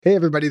Hey,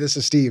 everybody, this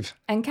is Steve.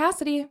 And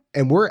Cassidy.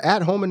 And we're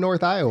at home in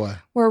North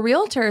Iowa. We're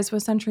realtors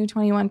with Century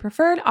 21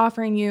 Preferred,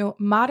 offering you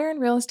modern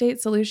real estate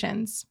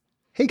solutions.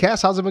 Hey,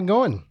 Cass, how's it been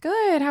going?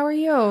 Good. How are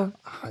you?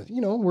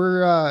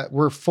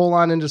 We're full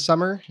on into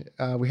summer.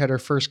 We had our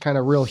first kind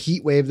of real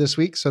heat wave this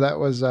week, so that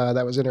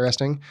was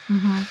interesting.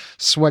 Mm-hmm.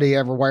 Sweaty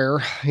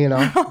everywhere,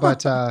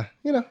 but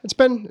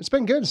it's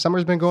been good.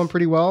 Summer's been going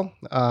pretty well.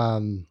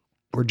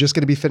 We're just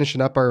going to be finishing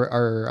up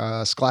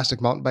our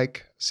Scholastic mountain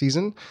bike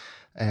season.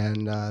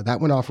 And that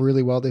went off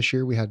really well this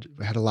year. We had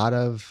a lot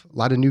of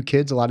new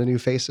kids, a lot of new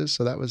faces.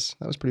 So that was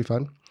pretty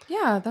fun.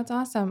 Yeah, that's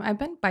awesome. I've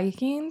been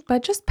biking,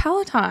 but just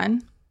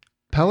Peloton.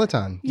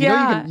 Peloton.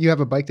 Yeah. You have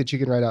a bike that you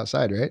can ride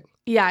outside, right?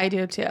 Yeah, I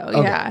do too.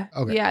 Okay. Yeah.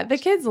 Okay. Yeah. The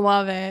kids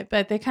love it,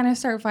 but they kind of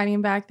start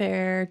fighting back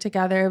there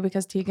together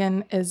because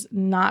Tegan is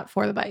not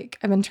for the bike.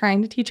 I've been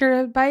trying to teach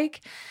her to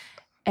bike.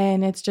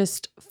 And it's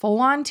just full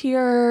on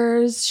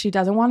tears. She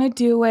doesn't want to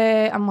do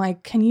it. I'm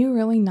like, can you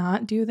really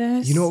not do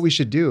this? You know what we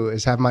should do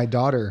is have my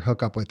daughter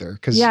hook up with her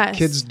because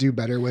kids do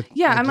better with.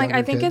 Yeah, I'm like,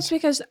 I think kids. it's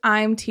because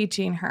I'm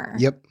teaching her.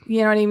 Yep.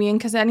 You know what I mean?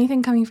 Because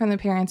anything coming from the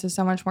parents is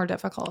so much more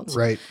difficult.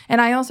 Right.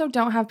 And I also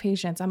don't have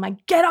patience. I'm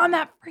like, get on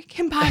that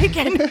freaking bike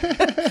and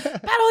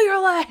pedal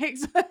your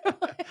legs.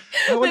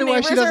 I wonder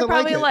why she doesn't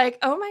probably like it.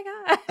 Oh my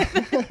God.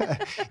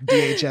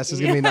 DHS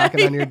is going to be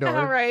knocking on your door.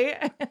 Yeah,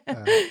 right.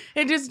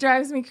 It just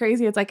drives me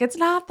crazy. It's like, it's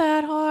not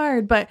that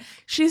hard, but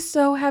she's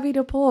so heavy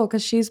to pull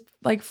because she's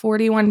like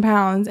 41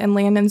 pounds and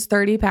Landon's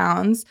 30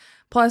 pounds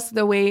plus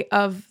the weight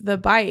of the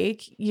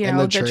bike,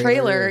 the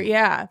trailer.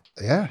 Yeah.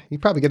 Yeah. You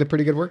probably get a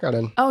pretty good workout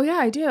in. Oh yeah,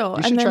 I do.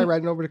 You should try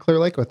riding over to Clear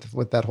Lake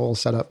with that whole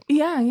setup.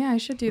 Yeah. I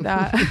should do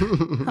that.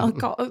 I'll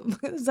call.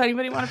 Does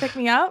anybody want to pick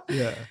me up?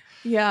 Yeah.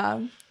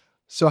 Yeah.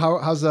 So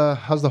how's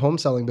the home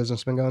selling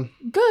business been going?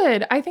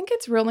 Good. I think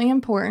it's really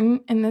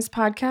important in this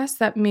podcast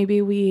that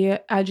maybe we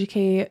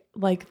educate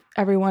like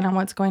everyone on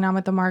what's going on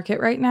with the market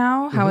right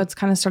now, how it's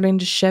kind of starting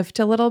to shift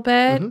a little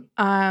bit.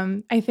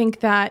 I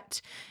think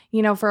that,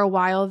 for a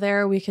while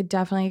there, we could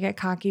definitely get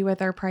cocky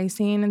with our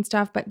pricing and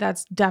stuff, but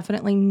that's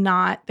definitely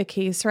not the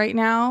case right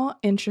now.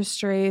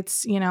 Interest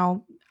rates,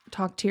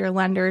 talk to your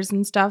lenders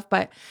and stuff,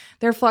 but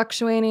they're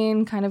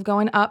fluctuating, kind of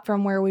going up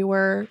from where we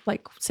were,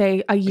 like,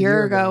 say, a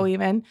year ago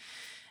even.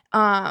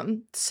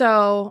 And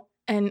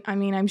I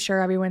mean, I'm sure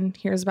everyone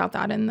hears about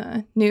that in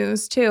the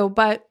news too,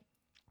 but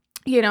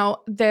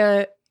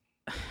I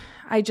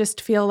just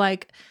feel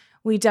like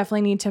we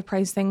definitely need to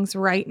price things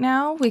right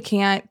now. We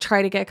can't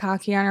try to get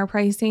cocky on our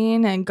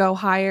pricing and go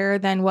higher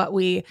than what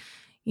we,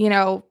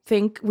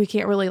 think. We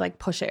can't really like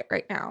push it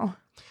right now.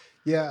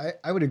 Yeah,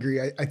 I would agree.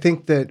 I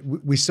think that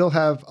we still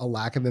have a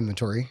lack of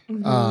inventory,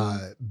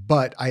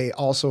 but I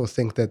also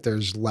think that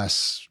there's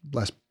less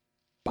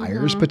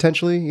buyers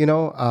potentially,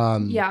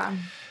 Yeah.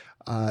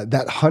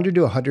 That 100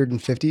 to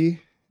 150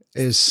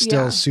 is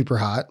still super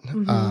hot.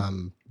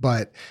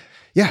 But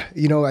yeah,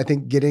 I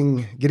think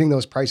getting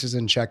those prices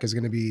in check is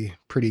going to be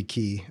pretty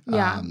key.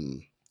 Yeah.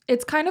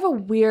 It's kind of a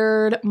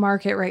weird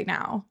market right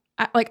now.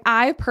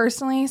 I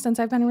personally, since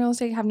I've been in real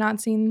estate, have not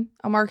seen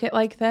a market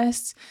like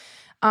this.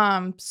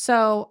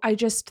 So I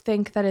just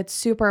think that it's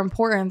super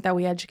important that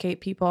we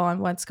educate people on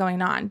what's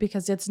going on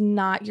because it's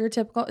not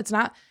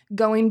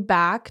going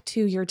back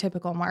to your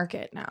typical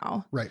market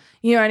now. Right.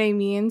 You know what I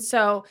mean?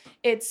 So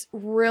it's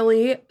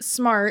really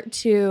smart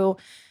to,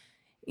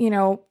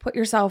 put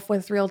yourself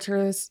with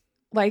realtors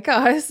like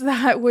us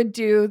that would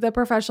do the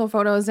professional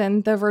photos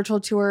and the virtual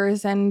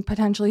tours and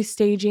potentially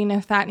staging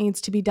if that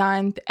needs to be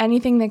done.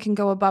 Anything that can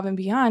go above and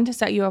beyond to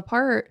set you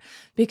apart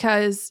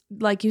because,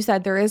 like you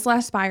said, there is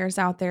less buyers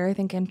out there. I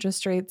think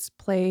interest rates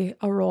play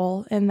a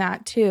role in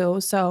that too.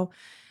 So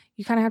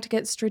you kind of have to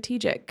get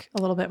strategic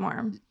a little bit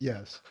more.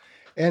 Yes.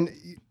 And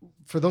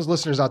for those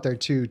listeners out there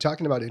too,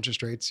 talking about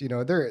interest rates,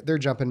 they're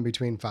jumping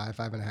between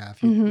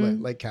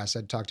 5.5. Like Cass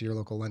said, talk to your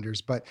local lenders,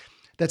 but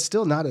that's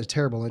still not a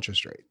terrible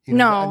interest rate.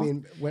 No, I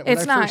mean, when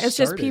it's not. It's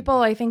just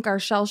people, I think, are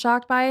shell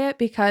shocked by it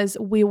because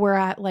we were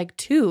at like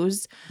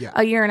 2s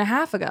a year and a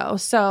half ago.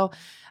 So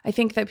I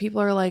think that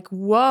people are like,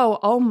 whoa,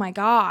 oh my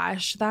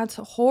gosh, that's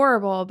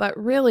horrible. But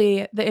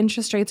really, the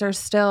interest rates are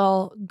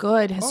still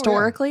good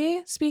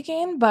historically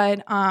speaking.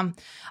 But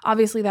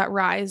obviously that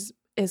rise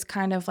is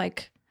kind of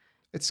like.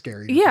 It's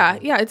scary. Yeah.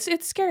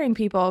 It's scaring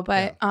people.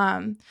 But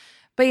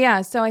But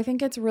yeah, so I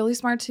think it's really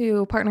smart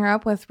to partner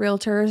up with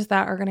realtors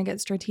that are going to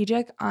get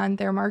strategic on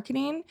their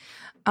marketing,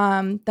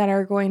 that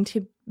are going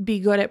to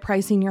be good at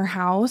pricing your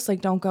house. Like,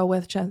 don't go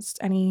with just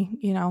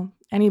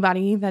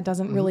anybody that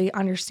doesn't really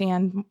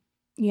understand,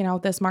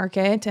 this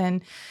market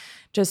and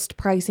just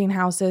pricing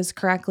houses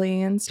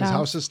correctly and stuff. Because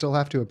houses still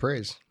have to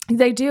appraise.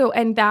 They do.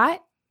 And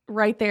that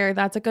right there,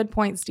 that's a good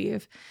point,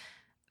 Steve.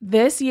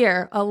 This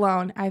year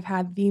alone, I've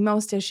had the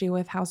most issue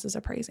with houses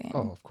appraising.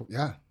 Oh, of course.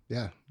 Yeah.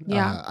 Yeah.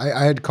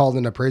 I had called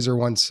an appraiser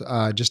once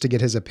just to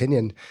get his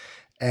opinion.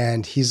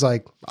 And he's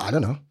like, I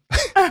don't know.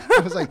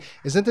 I was like,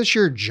 isn't this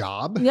your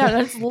job? Yeah,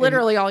 that's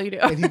literally all you do.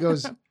 And he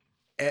goes,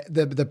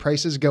 the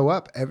prices go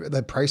up.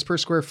 The price per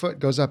square foot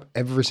goes up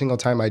every single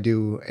time I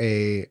do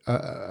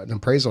an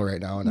appraisal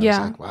right now. And I was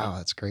like, wow,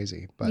 that's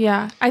crazy. But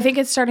yeah, I think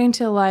it's starting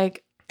to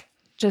like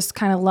just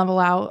kind of level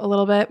out a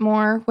little bit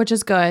more, which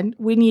is good.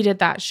 We needed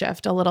that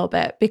shift a little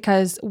bit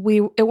because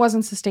it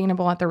wasn't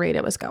sustainable at the rate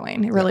it was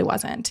going. It really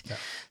wasn't. Yeah.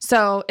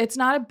 So it's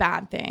not a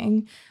bad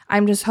thing.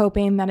 I'm just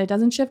hoping that it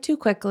doesn't shift too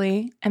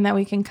quickly and that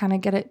we can kind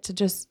of get it to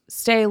just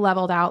stay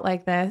leveled out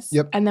like this.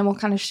 Yep. And then we'll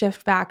kind of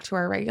shift back to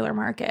our regular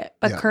market.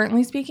 But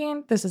currently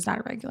speaking, this is not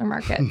a regular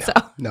market.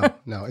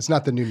 No, it's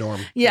not the new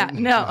norm. Yeah,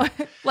 no.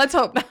 Let's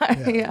hope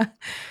not. Yeah.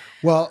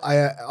 Well,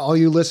 all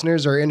you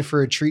listeners are in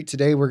for a treat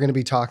today. We're going to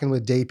be talking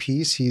with Day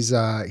Peace. He's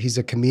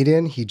a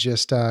comedian. He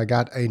just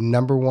got a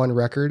 #1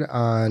 record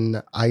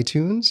on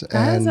iTunes.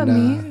 That's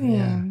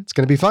amazing. It's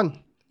going to be fun.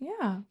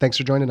 Yeah. Thanks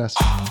for joining us.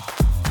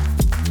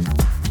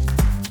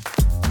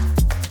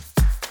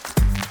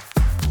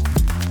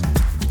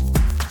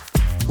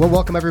 Well,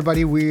 welcome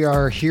everybody. We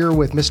are here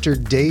with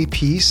Mr. Day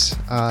Peace.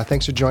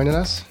 Thanks for joining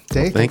us.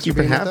 Day, thank you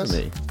for having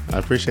me. I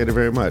appreciate it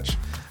very much.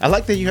 I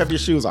like that you have your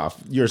shoes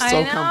off. You're so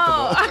comfortable.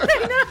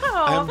 I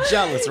know. I'm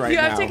jealous right now. You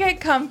have to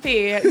get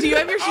comfy. Do you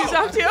have your shoes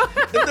off too?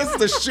 This is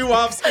the shoe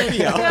off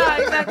studio. Yeah,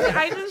 exactly.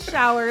 I just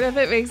showered if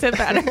it makes it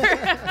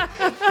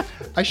better.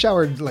 I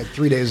showered like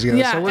 3 days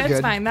ago, so we're good. Yeah,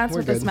 it's fine. That's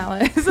what the smell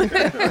is.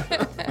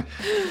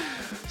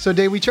 So,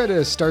 Dave, we try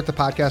to start the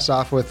podcast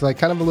off with like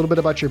kind of a little bit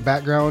about your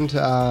background.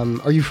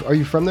 Are you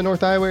from the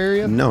North Iowa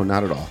area? No,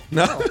 not at all.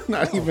 No,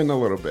 not even a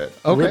little bit.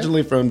 Okay.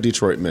 Originally from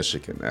Detroit,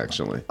 Michigan,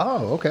 actually.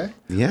 Oh, okay.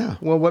 Yeah.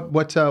 Well,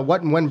 what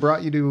and when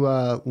brought you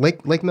to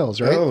Lake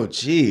Mills, right? Oh,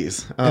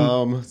 geez.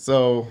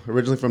 So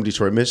originally from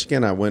Detroit,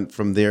 Michigan, I went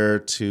from there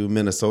to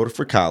Minnesota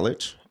for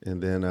college. And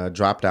then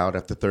dropped out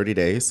after 30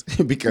 days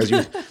because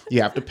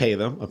you have to pay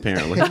them,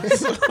 apparently.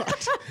 So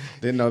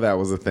didn't know that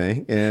was a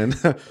thing. And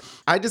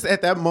I just,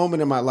 at that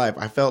moment in my life,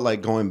 I felt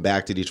like going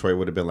back to Detroit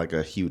would have been like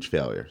a huge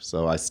failure.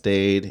 So I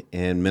stayed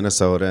in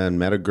Minnesota and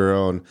met a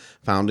girl and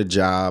found a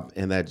job.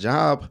 And that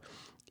job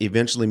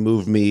eventually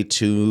moved me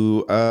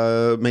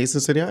to Mason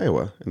City,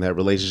 Iowa. And that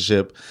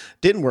relationship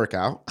didn't work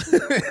out.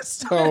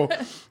 So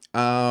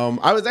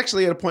I was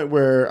actually at a point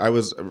where I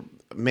was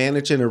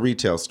managing a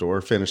retail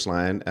store, Finish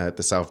Line, at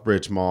the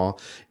Southbridge Mall,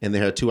 and they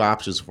had two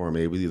options for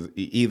me: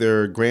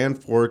 either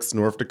Grand Forks,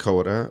 North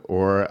Dakota,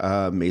 or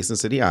Mason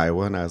City,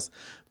 Iowa. And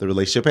the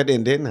relationship had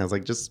ended, and I was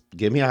like, just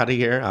get me out of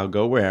here. I'll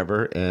go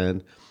wherever.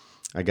 And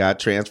I got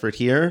transferred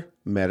here,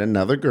 met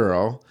another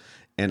girl,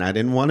 and I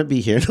didn't want to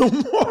be here no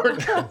more.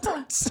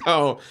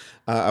 So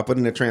I put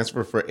in a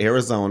transfer for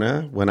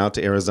Arizona, went out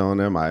to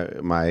Arizona.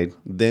 My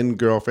then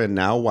girlfriend,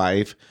 now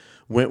wife,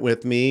 went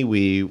with me.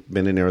 We've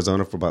been in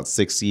Arizona for about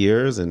 6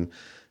 years, and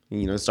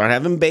start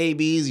having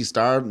babies. You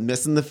start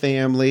missing the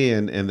family,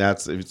 and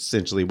that's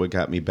essentially what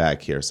got me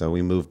back here. So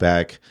we moved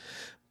back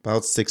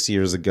about 6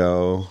 years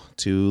ago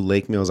to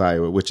Lake Mills,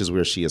 Iowa, which is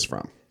where she is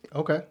from.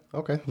 Okay.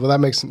 Well, that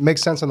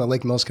makes sense on the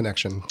Lake Mills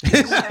connection.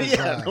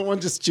 Yeah, no one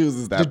just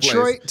chooses that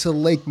Detroit place. to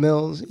Lake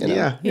Mills.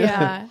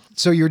 Yeah.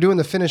 So you're doing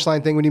the Finish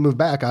Line thing when you moved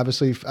back.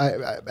 Obviously,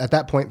 at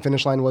that point,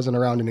 Finish Line wasn't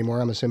around anymore,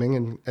 I'm assuming,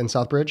 in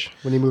Southbridge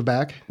when you moved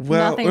back?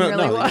 Nothing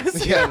really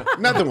was. Yeah,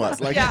 nothing was.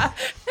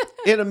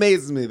 It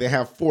amazes me they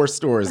have 4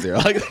 stores there.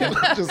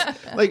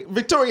 Like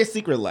Victoria's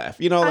Secret left.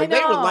 They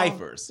were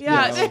lifers.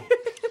 Yeah,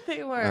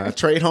 they were.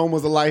 Trade Home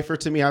was a lifer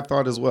to me, I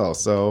thought, as well.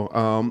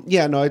 So,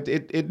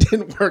 it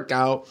didn't work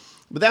out.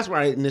 But that's where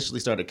I initially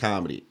started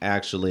comedy,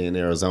 actually, in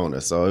Arizona.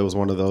 So it was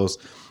one of those,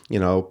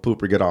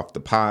 poop or get off the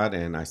pot.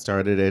 And I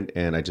started it,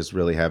 and I just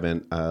really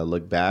haven't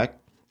looked back.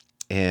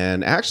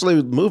 And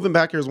actually, moving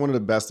back here is one of the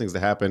best things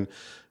that happened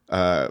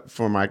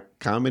for my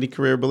comedy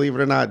career, believe it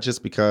or not,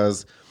 just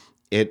because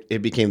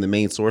it became the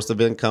main source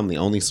of income, the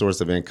only source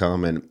of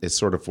income. And it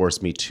sort of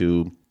forced me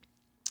to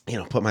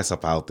put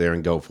myself out there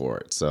and go for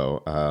it.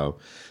 So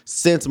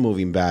since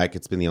moving back,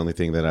 it's been the only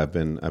thing that I've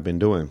been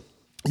doing.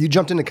 You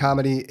jumped into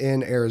comedy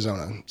in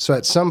Arizona. So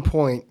at some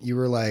point you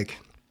were like,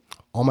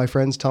 all my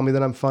friends tell me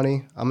that I'm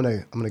funny. I'm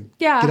gonna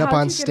get up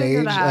on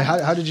stage. Like,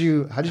 how did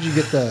you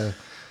get the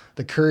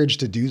courage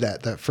to do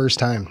that first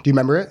time? Do you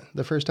remember it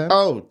the first time?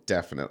 Oh,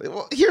 definitely.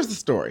 Well, here's the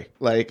story.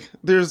 Like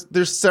there's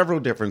several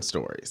different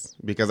stories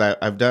because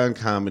I've done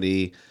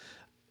comedy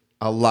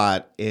a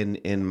lot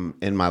in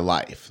my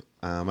life.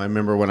 I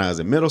remember when I was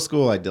in middle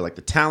school, I did like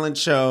the talent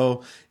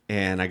show.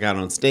 And I got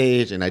on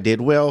stage and I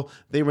did well.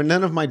 They were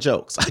none of my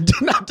jokes. I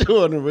did not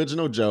do an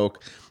original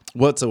joke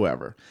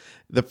whatsoever.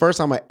 The first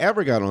time I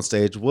ever got on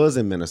stage was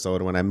in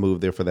Minnesota when I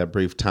moved there for that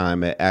brief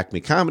time at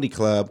Acme Comedy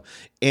Club.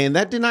 And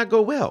that did not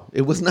go well.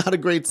 It was not a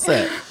great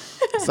set.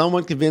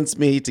 Someone convinced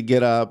me to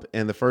get up,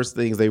 and the first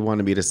things they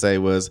wanted me to say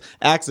was,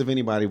 ask if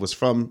anybody was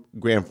from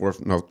Grand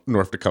Forks,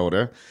 North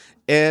Dakota.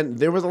 And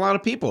there was a lot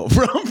of people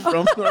from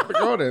North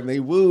Dakota, and they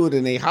wooed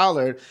and they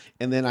hollered.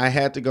 And then I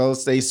had to go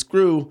say,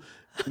 screw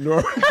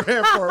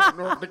Grand Forks,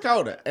 North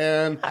Dakota.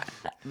 And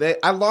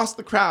I lost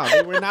the crowd.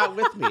 They were not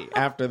with me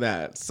after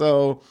that.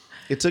 So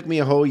it took me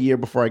a whole year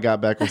before I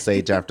got back on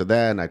stage after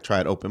that. And I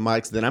tried open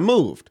mics. Then I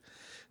moved.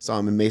 So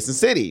I'm in Mason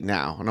City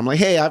now. And I'm like,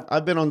 hey,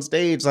 I've been on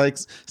stage like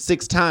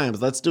 6 times.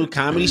 Let's do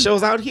comedy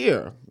shows out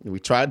here. We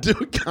tried to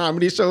do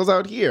comedy shows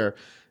out here.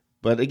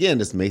 But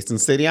again, it's Mason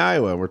City,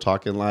 Iowa. We're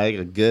talking like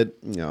a good,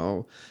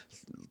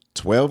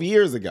 12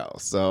 years ago.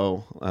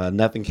 So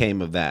nothing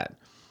came of that.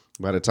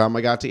 By the time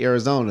I got to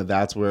Arizona,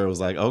 that's where it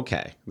was like,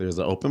 okay, there's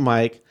an open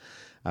mic.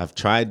 I've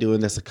tried doing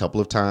this a couple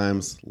of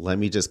times. Let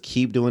me just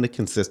keep doing it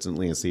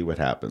consistently and see what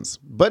happens.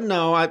 But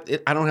no, I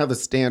don't have the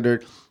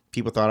standard.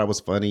 People thought I was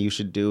funny. You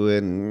should do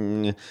it.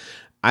 And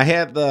I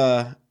had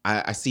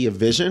I see a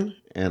vision,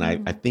 and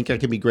I think I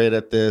can be great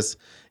at this.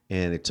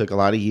 And it took a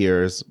lot of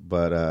years,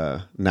 but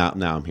now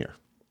I'm here.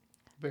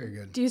 Very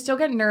good. Do you still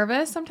get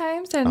nervous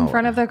sometimes in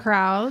front of the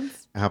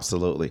crowds?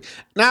 Absolutely.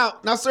 Now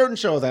certain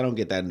shows I don't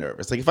get that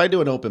nervous. Like if I do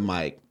an open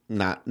mic,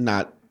 not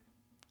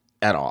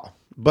at all.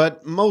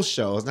 But most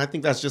shows, and I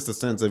think that's just a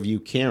sense of you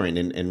caring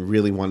and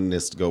really wanting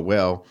this to go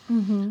well.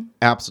 Mm-hmm.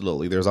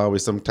 Absolutely. There's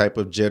always some type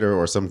of jitter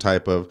or some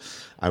type of,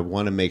 I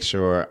want to make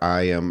sure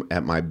I am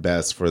at my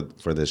best for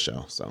this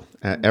show. So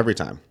every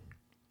time.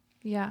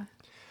 Yeah.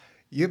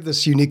 You have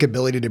this unique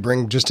ability to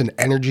bring just an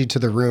energy to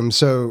the room.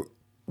 So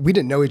we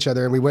didn't know each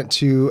other, and we went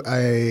to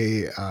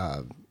a,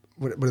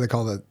 what do they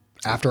call the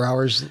after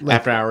hours?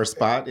 After hours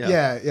spot?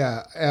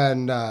 Yeah.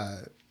 And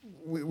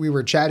we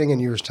were chatting, and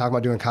you were talking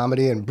about doing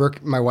comedy, and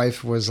Brooke, my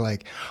wife, was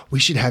like, we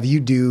should have you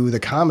do the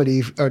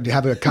comedy, or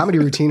have a comedy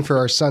routine for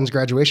our son's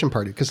graduation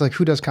party. Because like,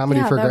 who does comedy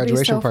for a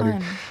graduation party?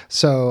 Fun.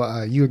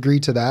 So you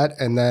agreed to that,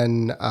 and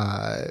then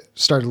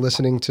started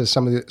listening to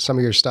some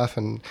of your stuff,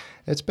 and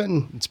it's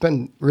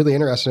been really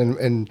interesting,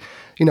 and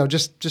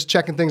just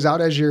checking things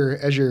out as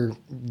you're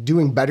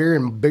doing better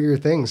and bigger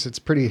things. It's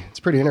pretty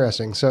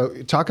interesting.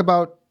 So talk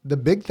about the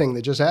big thing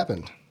that just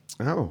happened.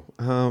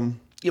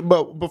 Yeah,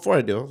 but before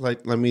I do,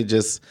 let me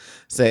just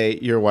say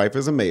your wife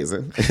is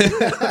amazing.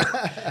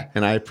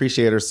 And I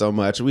appreciate her so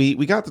much. We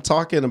got to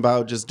talking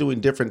about just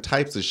doing different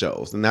types of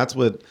shows. And that's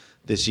what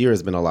this year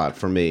has been a lot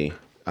for me.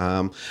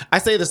 I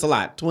say this a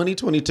lot.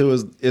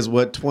 2022 is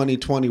what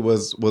 2020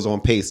 was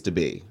on pace to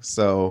be.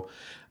 So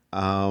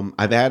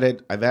I've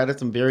added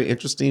some very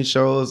interesting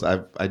shows.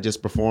 I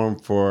just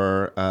performed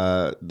for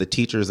the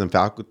teachers and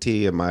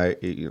faculty in my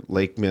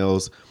Lake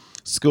Mills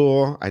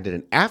school. I did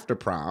an after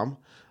prom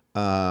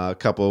a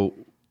couple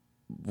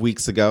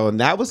weeks ago, and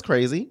that was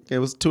crazy. It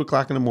was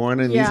 2:00 in the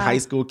morning, and these high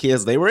school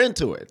kids, they were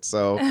into it.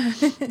 So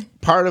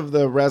part of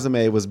the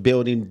resume was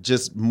building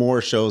just more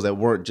shows that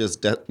weren't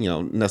just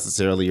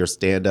necessarily your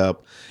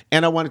stand-up.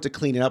 And I wanted to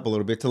clean it up a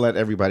little bit to let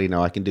everybody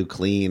know I can do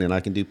clean and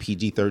I can do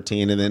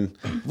PG-13, and then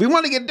if we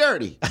want to get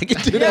dirty, I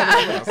can do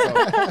that as well.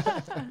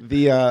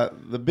 So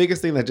the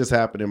biggest thing that just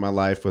happened in my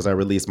life was I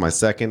released my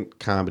second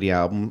comedy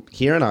album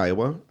here in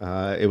Iowa.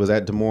 It was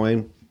at Des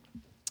Moines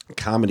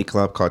Comedy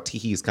Club called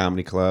Teehee's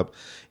Comedy Club,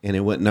 and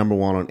it went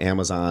 #1 on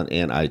Amazon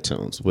and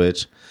iTunes,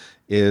 which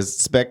is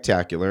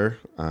spectacular.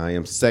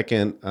 I'm the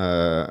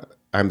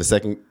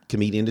second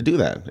comedian to do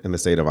that in the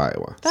state of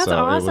Iowa. That's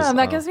awesome.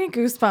 That gives me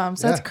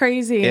goosebumps. That's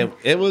crazy.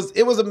 It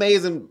was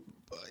amazing.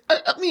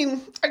 I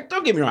mean,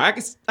 don't get me wrong.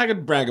 I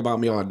could brag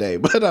about me all day,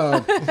 but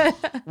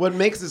what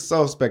makes it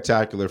so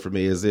spectacular for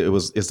me is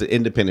it's an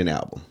independent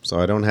album. So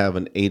I don't have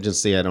an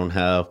agency. I don't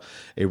have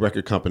a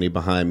record company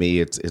behind me.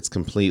 It's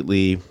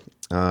completely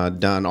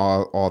done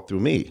all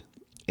through me.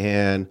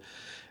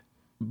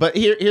 But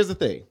here's the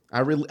thing.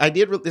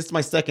 This is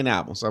my second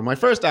album. So my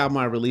first album,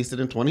 I released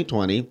it in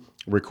 2020,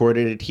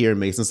 recorded it here in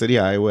Mason City,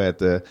 Iowa at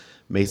the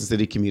Mason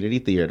City Community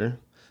Theater,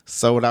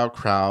 sold out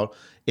crowd.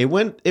 It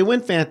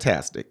went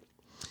fantastic.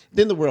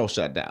 Then the world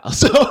shut down.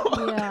 So,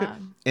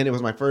 and it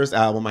was my first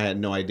album. I had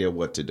no idea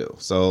what to do.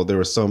 So there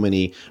were so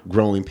many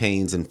growing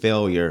pains and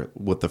failure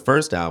with the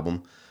first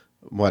album.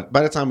 By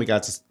the time we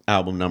got to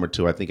album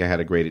 #2, I think I had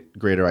a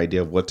greater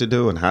idea of what to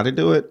do and how to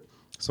do it.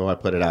 So I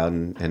put it out,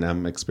 and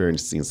I'm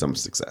experiencing some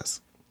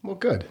success. Well,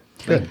 good.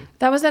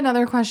 That was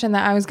another question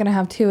that I was going to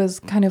have too,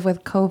 is kind of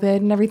with COVID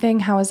and everything.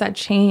 How has that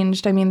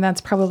changed? I mean,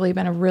 that's probably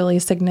been a really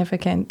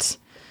significant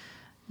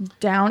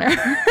downer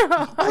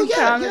on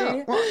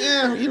comedy. Well,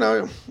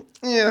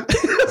 yeah.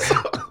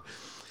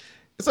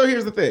 So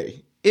here's the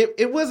thing.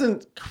 It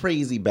wasn't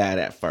crazy bad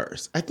at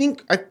first. I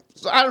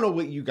don't know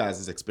what you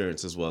guys'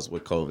 experiences was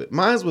with COVID.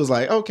 Mine was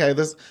like, okay,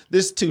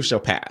 this too shall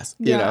pass,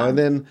 you know, and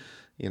then,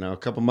 a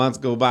couple months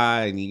go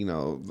by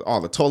and,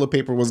 all the toilet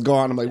paper was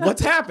gone. I'm like,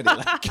 what's happening?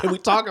 Like, can we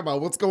talk about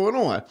what's going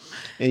on?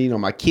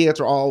 And, my kids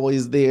are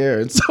always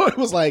there. And so it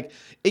was like,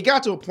 it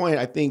got to a point,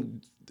 I think,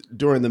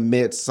 during the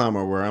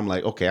midsummer where I'm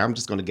like, okay, I'm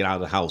just going to get out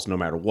of the house no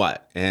matter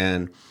what.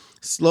 And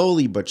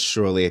slowly but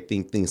surely, I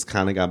think things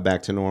kind of got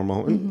back to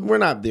normal. And we're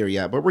not there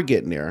yet, but we're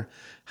getting there.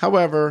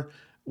 However,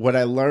 what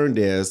I learned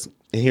is,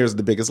 and here's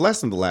the biggest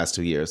lesson the last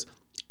 2 years,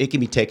 it can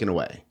be taken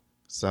away.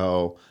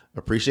 So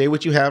appreciate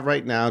what you have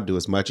right now. Do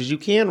as much as you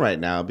can right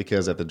now,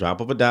 because at the drop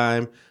of a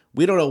dime,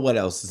 we don't know what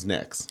else is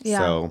next. Yeah.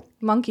 So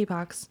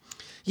monkeypox.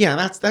 Yeah,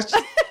 that's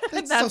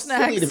That's That's so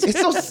silly to me. It's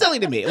so silly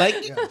to me. Like,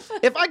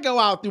 if I go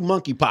out through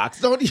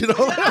monkeypox, don't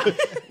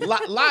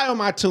lie on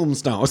my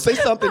tombstone. Say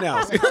something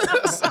else.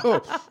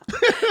 So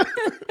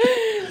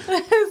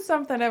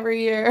something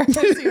every year.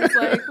 It seems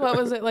like, what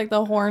was it, like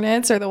the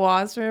Hornets or the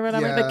Wasps or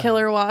whatever, the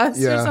killer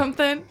wasps or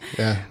something.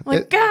 Yeah.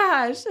 Like,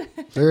 gosh.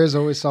 There is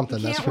always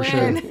something, that's for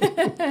sure.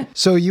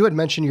 So you had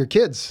mentioned your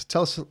kids.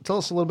 Tell us a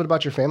little bit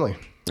about your family.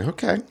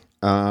 Okay.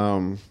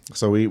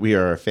 So we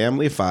are a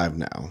family of 5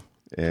 now,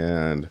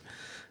 and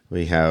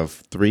we have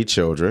 3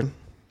 children.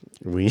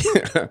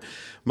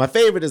 My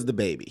favorite is the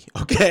baby.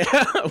 Okay.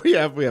 we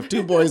have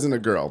 2 boys and a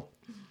girl.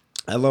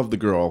 I love the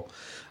girl.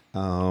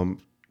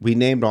 We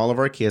named all of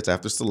our kids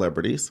after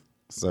celebrities.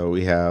 So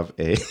we have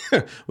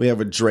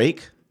a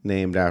Drake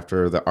named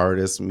after the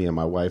artist. Me and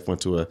my wife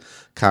went to a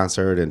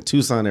concert in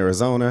Tucson,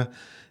 Arizona.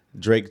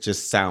 Drake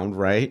just sound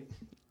right.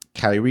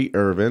 Kyrie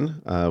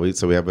Irving.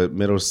 So we have a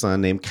middle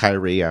son named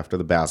Kyrie after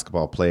the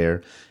basketball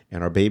player,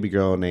 and our baby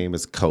girl name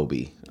is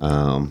Kobe.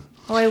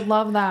 I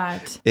love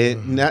that.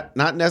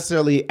 Not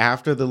necessarily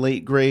after the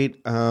late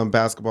great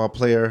basketball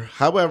player.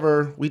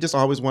 However, we just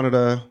always wanted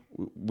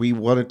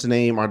to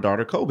name our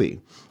daughter Kobe.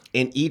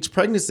 In each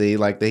pregnancy,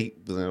 like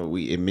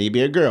it may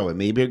be a girl,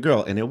 and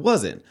it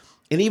wasn't.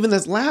 And even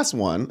this last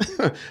one,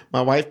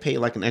 my wife paid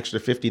like an extra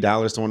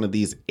 $50 to one of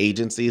these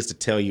agencies to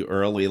tell you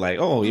early, like,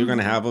 oh, you're going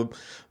to have a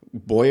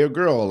boy or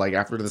girl, like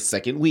after the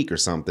 2nd week or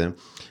something.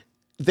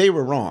 They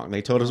were wrong.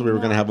 They told us we were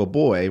going to have a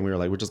boy, and we were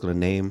like, we're just going to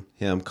name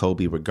him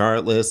Kobe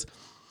regardless.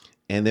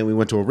 And then we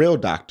went to a real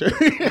doctor,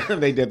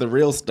 and they did the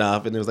real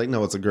stuff, and it was like,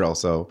 no, it's a girl.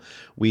 So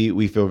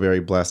we feel very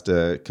blessed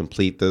to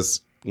complete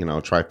this,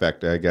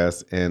 trifecta, I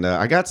guess. And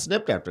I got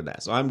snipped after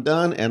that, so I'm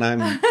done, and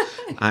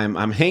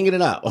I'm hanging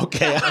it up.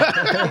 Okay,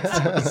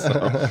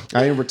 so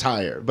I am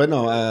retired, but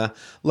no,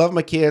 love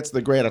my kids.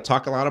 They're great. I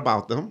talk a lot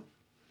about them.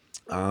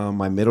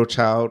 My middle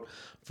child,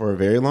 for a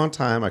very long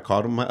time, I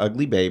called him my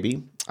ugly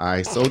baby.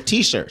 I sold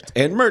T-shirts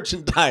and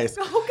merchandise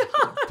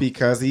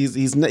because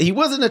he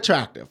wasn't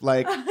attractive.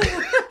 Like,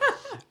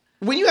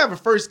 when you have a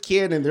first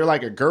kid and they're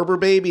like a Gerber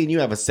baby, and you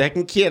have a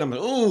second kid, I'm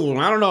like, ooh,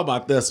 I don't know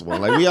about this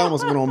one. Like, we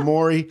almost went on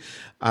Maury.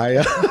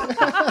 My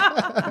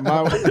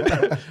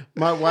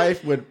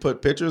wife would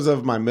put pictures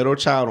of my middle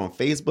child on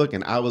Facebook,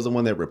 and I was the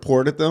one that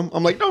reported them.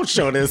 I'm like, don't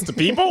show this to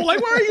people.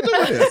 Like, why are you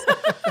doing this?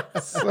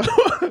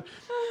 So,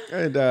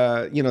 and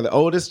the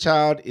oldest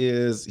child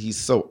he's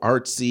so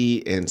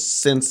artsy and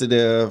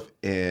sensitive,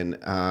 and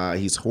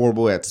he's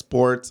horrible at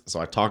sports. So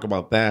I talk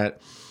about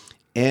that.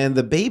 And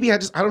the baby, I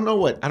don't know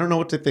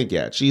what to think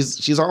yet.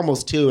 She's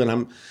almost 2,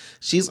 and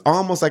she's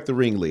almost like the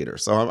ringleader.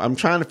 So I'm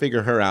trying to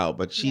figure her out,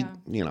 but she's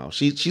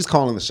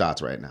calling the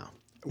shots right now.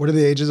 What are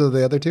the ages of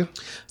the other 2?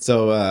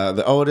 So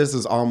the oldest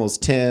is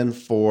almost 10,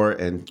 4,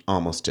 and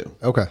almost 2.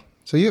 Okay.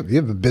 So you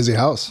have a busy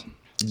house.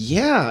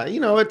 Yeah.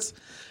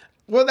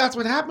 Well, that's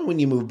what happened when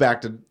you moved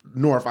back to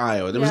North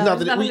Iowa. There was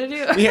nothing to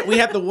do. We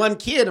had the one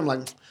kid. I'm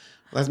like,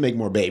 let's make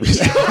more babies.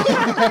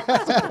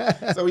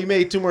 So we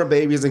made 2 more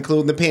babies,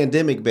 including the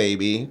pandemic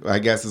baby, I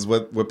guess is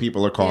what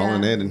people are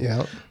calling it. And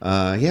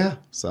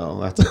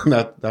so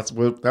that's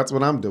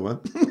what I'm doing.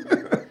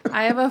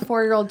 I have a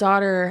 4-year-old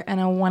daughter and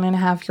a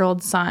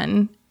 1.5-year-old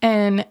son.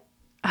 And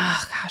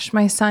oh gosh,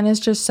 my son is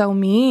just so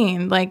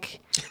mean.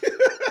 Like,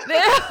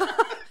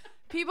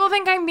 people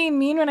think I'm being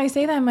mean when I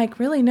say that. I'm like,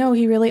 really? No,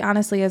 he really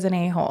honestly is an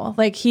a-hole.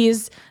 Like,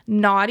 he's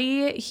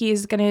naughty.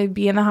 He's going to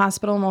be in the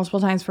hospital multiple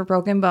times for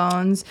broken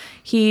bones.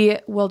 He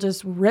will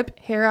just rip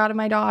hair out of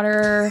my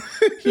daughter.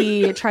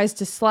 He tries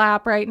to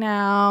slap right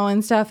now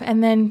and stuff.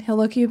 And then he'll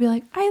look at you and be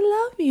like,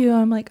 I love you.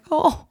 I'm like,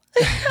 oh,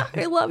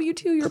 I love you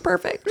too. You're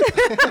perfect.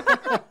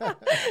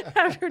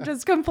 After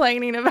just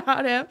complaining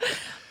about him.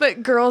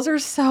 But girls are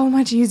so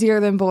much easier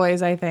than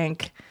boys, I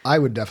think. I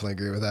would definitely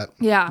agree with that.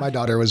 Yeah. My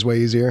daughter was way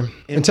easier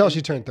until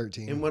she turned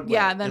 13. In what way?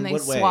 Yeah, then they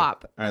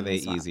swap. Are they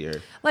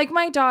easier? Like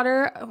my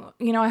daughter,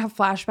 I have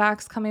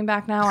flashbacks coming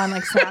back now on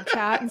like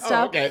Snapchat and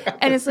stuff. Oh, okay.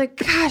 And it's like,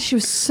 gosh, she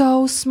was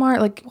so smart.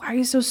 Like, why are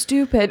you so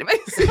stupid?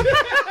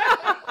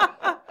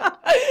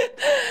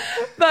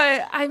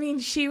 But I mean,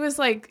 she was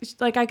like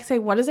I could say,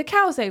 what does a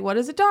cow say? What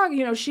does a dog?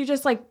 She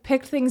just like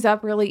picked things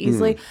up really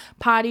easily.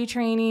 Potty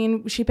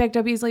training, she picked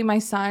up easily. My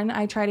son,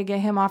 I try to get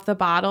him off the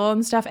bottle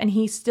and stuff, and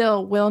he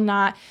still will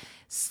not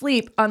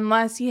sleep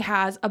unless he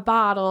has a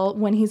bottle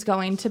when he's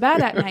going to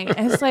bed at night.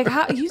 And it's like,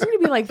 he's going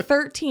to be like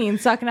 13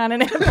 sucking on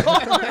an apple.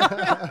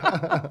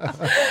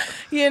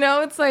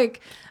 It's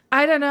like,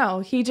 I don't know.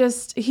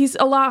 He's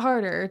a lot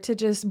harder to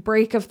just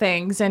break of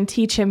things and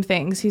teach him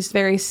things. He's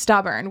very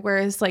stubborn,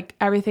 whereas like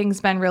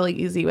everything's been really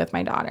easy with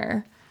my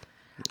daughter.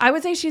 I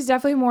would say she's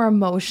definitely more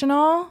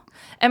emotional,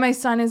 and my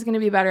son is going to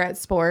be better at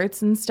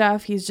sports and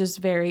stuff. He's just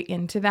very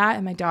into that,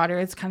 and my daughter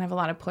is kind of a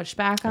lot of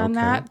pushback on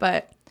that.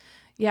 But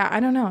yeah,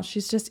 I don't know.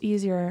 She's just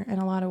easier in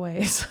a lot of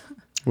ways.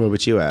 Where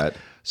would you at?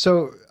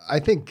 So I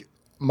think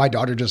my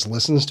daughter just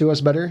listens to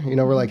us better.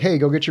 We're like, hey,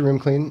 go get your room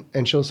clean.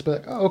 And she'll be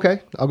like, oh,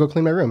 okay, I'll go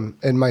clean my room.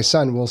 And my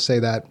son will say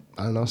that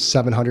I don't know,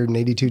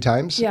 782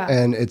 times. Yeah.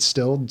 And it's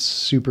still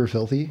super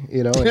filthy,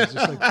 you know, and it's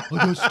just like, I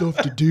got stuff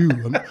to do,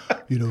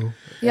 you know.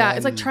 Yeah,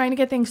 it's like trying to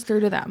get things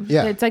through to them.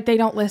 Yeah. It's like they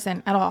don't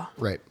listen at all.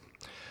 Right.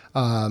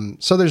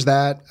 So there's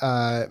that.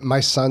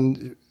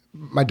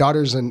 My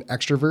daughter's an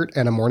extrovert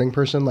and a morning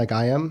person like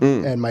I am.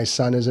 And my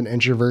son is an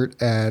introvert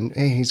and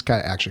he's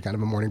actually kind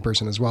of a morning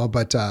person as well.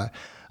 But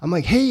I'm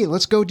like, hey,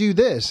 let's go do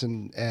this.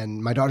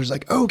 And my daughter's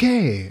like,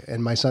 okay.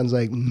 And my son's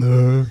like,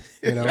 no,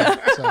 you know.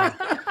 So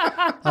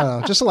I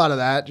don't know, just a lot of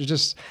that.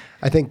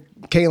 I think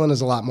Kaylin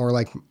is a lot more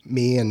like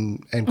me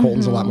and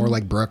Colton's a lot more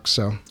like Brooke.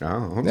 So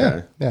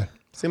okay. Yeah.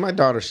 See, my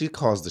daughter, she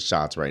calls the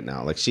shots right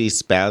now. Like she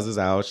spazzes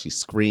out, she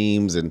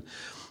screams, and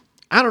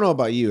I don't know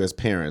about you as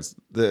parents.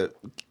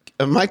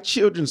 My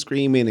children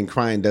screaming and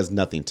crying does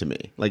nothing to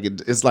me. Like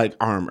it's like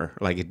armor.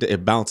 Like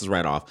it bounces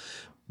right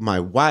off. My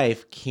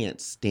wife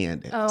can't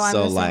stand it. Oh, I'm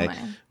so the same like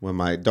way. when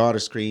my daughter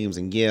screams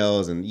and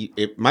yells, and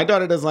my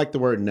daughter doesn't like the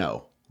word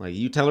no. Like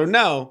you tell her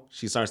no,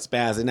 she starts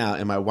spazzing out,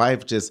 and my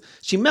wife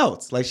she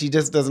melts. Like she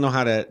just doesn't know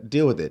how to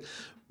deal with it.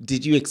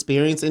 Did you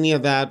experience any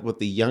of that with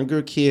the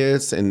younger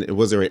kids? And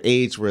was there an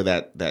age where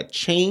that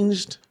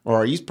changed, or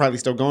are you probably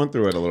still going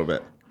through it a little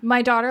bit?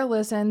 My daughter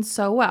listens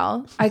so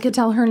well. I could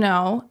tell her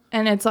no.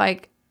 And it's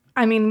like,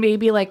 I mean,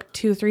 maybe like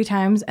 2-3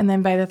 times. And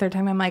then by the third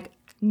time, I'm like,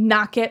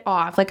 knock it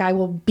off. Like, I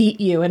will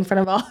beat you in front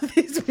of all of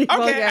these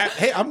people. Okay,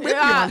 hey, I'm with you.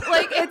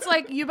 Like, it's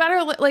like, you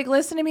better like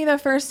listen to me the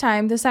first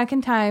time. The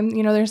second time,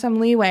 you know, there's some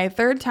leeway.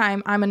 Third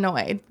time, I'm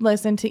annoyed.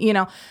 Listen to, you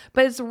know,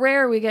 but it's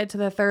rare we get to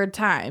the third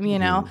time, you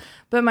know.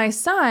 But my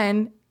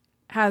son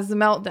has the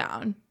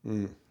meltdown.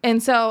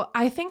 And so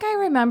I think I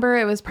remember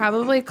it was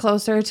probably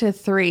closer to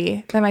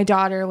 3 that my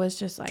daughter was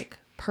just like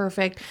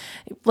perfect.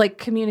 Like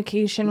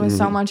communication was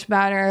so much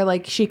better.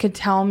 Like she could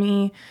tell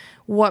me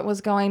what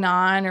was going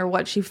on or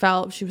what she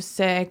felt. She was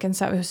sick. And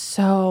so it was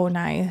so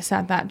nice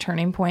at that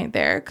turning point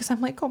there. Cause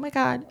I'm like, oh my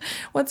God,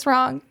 what's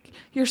wrong?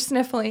 You're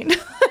sniffling.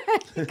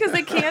 Because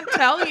I can't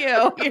tell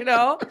you, you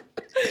know?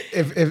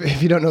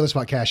 If you don't know this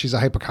about Cash, she's a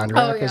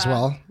hypochondriac as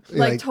well.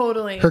 Like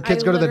totally. Her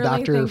kids go to the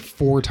doctor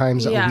 4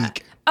 times a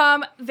week.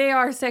 They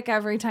are sick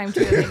every time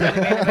too. They go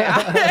to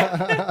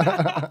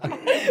antibiotics.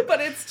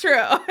 But it's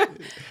true.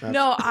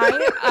 No,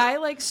 I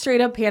like straight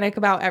up panic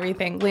about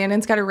everything.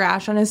 Landon's got a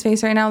rash on his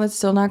face right now that's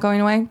still not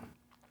going away.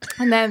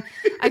 And then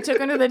I took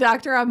him to the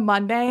doctor on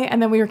Monday,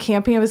 and then we were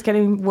camping. It was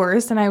getting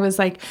worse, and I was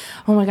like,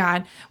 oh my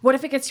God, what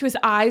if it gets to his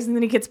eyes and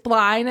then he gets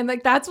blind? And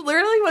like, that's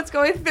literally what's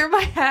going through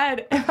my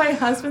head. And my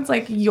husband's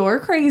like, you're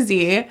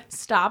crazy.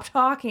 Stop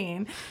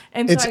talking.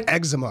 And so it's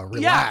eczema.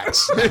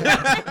 Relax.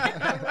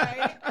 Yeah.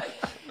 Right?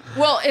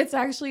 Well, it's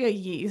actually a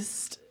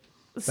yeast.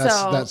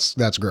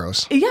 That's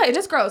gross. Yeah, it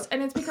is gross.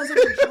 And it's because of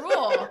the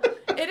drool.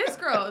 It is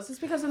gross. It's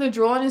because of the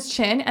drool on his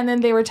chin. And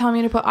then they were telling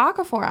me to put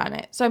Aquaphor on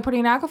it. So I'm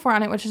putting Aquaphor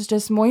on it, which is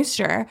just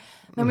moisture.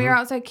 Then we were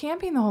outside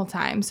camping the whole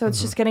time. So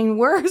it's just getting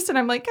worse. And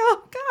I'm like,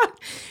 oh God,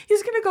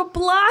 he's going to go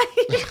blind.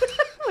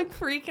 Like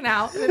freaking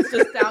out. And it's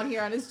just down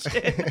here on his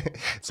chin.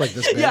 It's like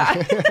this big. Yeah.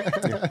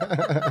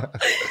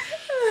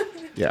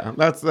 Yeah,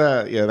 that's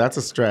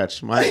a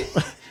stretch. My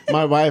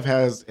wife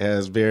has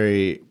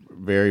very,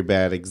 very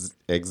bad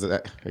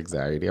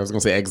anxiety. I was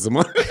going to say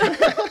eczema.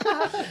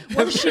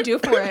 What does she do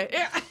for it?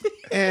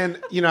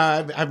 And, you know,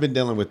 I've been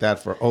dealing with that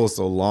for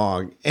so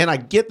long. And I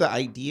get the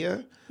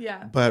idea.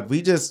 Yeah. But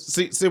we just,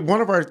 see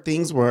one of our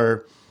things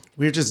were,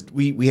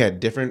 we had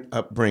different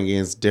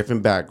upbringings,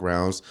 different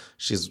backgrounds.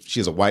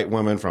 She's a white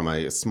woman from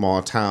a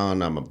small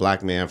town. I'm a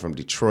black man from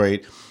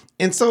Detroit.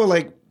 And so,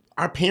 like,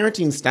 our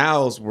parenting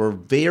styles were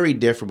very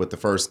different with the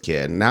first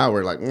kid. Now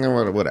we're like,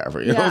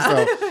 whatever, you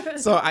know?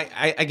 So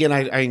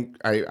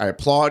I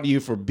applaud you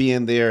for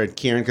being there and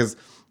caring, because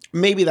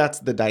maybe that's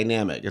the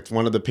dynamic. It's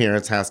one of the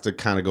parents has to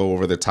kind of go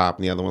over the top,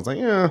 and the other one's like,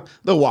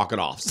 they'll walk it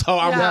off. So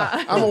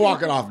I'm a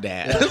walk it off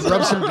dad. Yeah.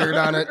 Rub some dirt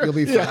on it, you'll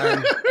be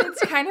fine.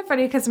 It's kind of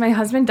funny because my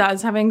husband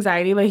does have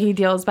anxiety, but he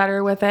deals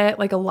better with it,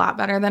 like a lot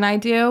better than I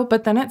do.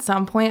 But then at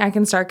some point, I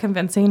can start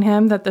convincing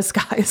him that the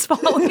sky is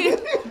falling.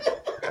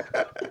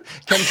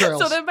 Chemtrails.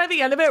 So then by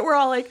the end of it, we're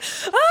all like,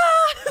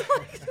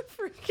 like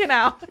freaking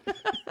out.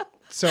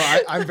 So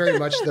I'm very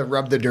much the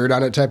rub the dirt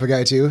on it type of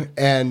guy too.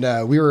 And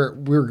we were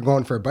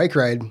going for a bike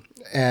ride,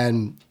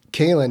 and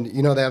Kaylin,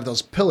 you know, they have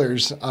those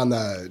pillars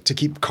to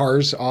keep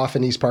cars off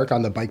in East Park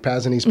on the bike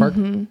paths in East Park.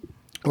 Mm-hmm.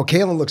 Well,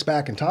 Kaylin looks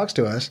back and talks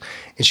to us,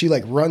 and she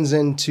like runs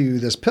into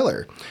this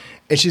pillar.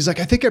 And she's like,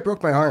 I think I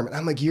broke my arm. And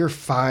I'm like, you're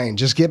fine.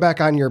 Just get back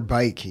on your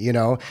bike, you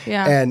know?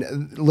 Yeah.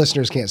 And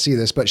listeners can't see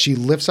this, but she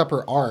lifts up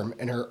her arm,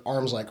 and her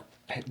arm's like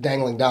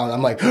dangling down.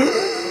 I'm like,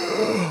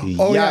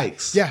 oh,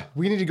 yikes. Yeah,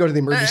 we need to go to the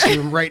emergency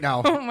room right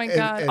now. Oh, my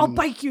God. I'll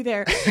bike you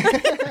there. Pick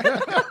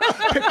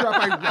her up,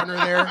 I run her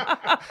there.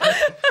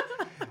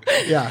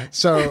 Yeah.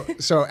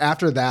 So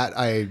after that,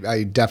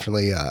 I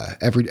definitely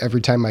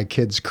every time my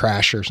kids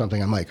crash or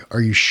something, I'm like, are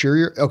you sure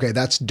you're okay?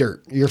 That's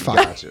dirt. You're fine.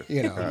 Gotcha.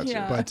 You know. Gotcha.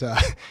 Yeah.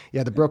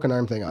 But the broken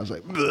arm thing, I was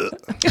like,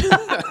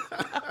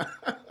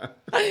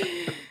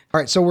 all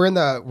right. So we're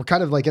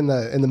kind of like in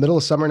the middle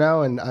of summer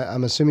now, and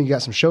I'm assuming you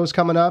got some shows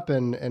coming up,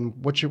 and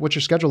what's your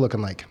schedule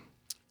looking like?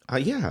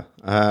 Yeah,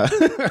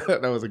 that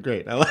was a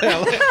great. I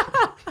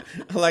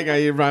like how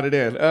you brought it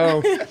in.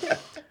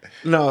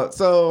 No,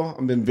 so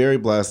I've been very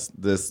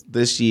blessed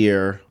this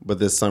year, but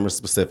this summer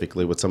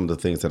specifically with some of the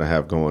things that I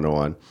have going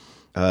on.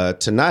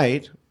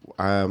 Tonight,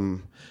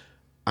 I'm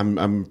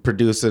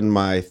producing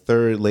my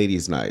third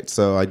ladies' night.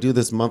 So I do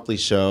this monthly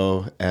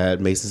show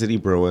at Mason City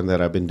Brewing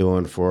that I've been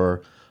doing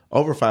for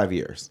over 5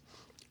 years,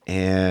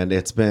 and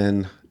it's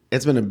been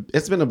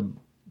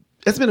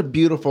a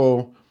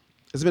beautiful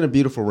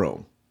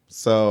room.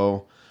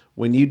 So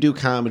when you do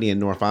comedy in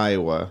North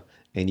Iowa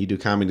and you do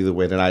comedy the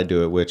way that I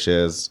do it, which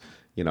is,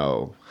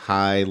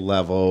 high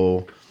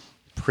level,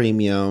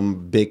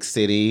 premium, big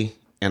city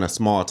in a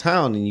small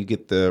town, and you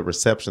get the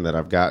reception that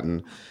I've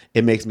gotten,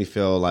 it makes me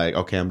feel like,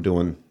 okay, I'm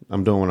doing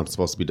what I'm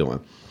supposed to be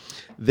doing.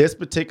 This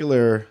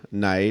particular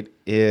night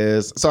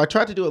so I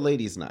tried to do a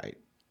ladies' night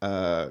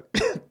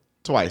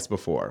twice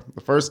before.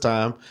 The first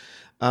time,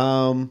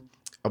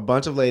 a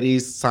bunch of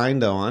ladies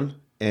signed on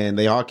and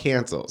they all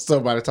canceled. So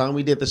by the time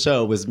we did the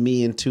show, it was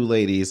me and 2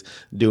 ladies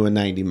doing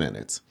 90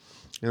 minutes.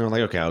 And I'm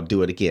like, okay, I'll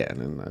do it again.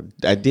 And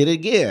I did it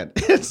again.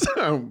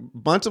 So a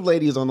bunch of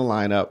ladies on the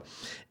lineup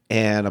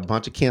and a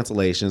bunch of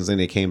cancellations.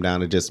 And it came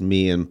down to just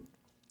me and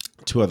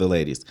 2 other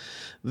ladies.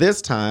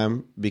 This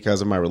time,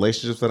 because of my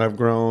relationships that I've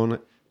grown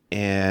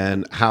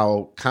and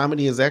how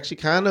comedy has actually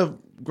kind of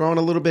grown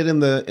a little bit in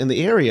the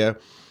area,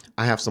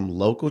 I have some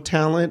local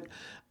talent.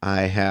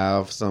 I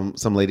have some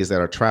ladies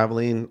that are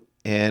traveling,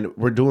 and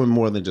we're doing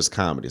more than just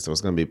comedy. So it's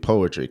going to be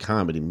poetry,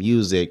 comedy,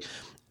 music,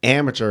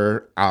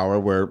 amateur hour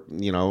where,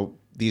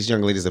 these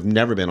young ladies have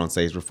never been on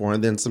stage before,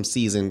 and then some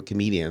seasoned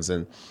comedians.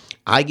 And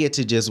I get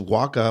to just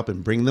walk up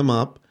and bring them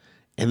up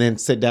and then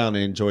sit down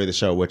and enjoy the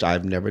show, which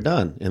I've never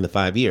done in the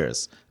 5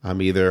 years.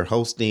 I'm either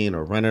hosting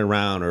or running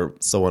around or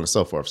so on and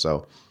so forth.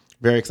 So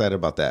very excited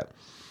about that.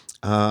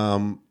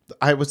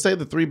 I would say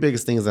the 3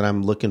 biggest things that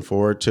I'm looking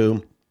forward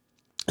to,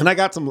 and I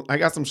got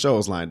some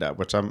shows lined up,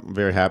 which I'm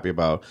very happy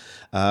about.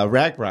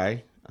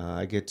 RAGBRAI,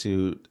 I get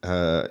to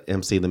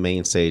MC the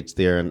main stage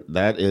there, and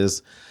that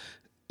is,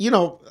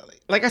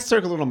 like I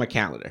circle it on my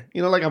calendar.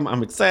 Like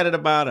I'm excited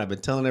about it. I've been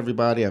telling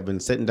everybody. I've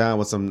been sitting down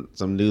with some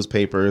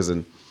newspapers,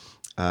 and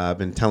I've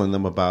been telling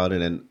them about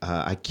it, and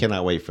I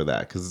cannot wait for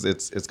that because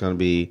it's going to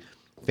be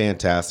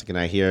fantastic. And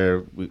I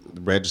hear we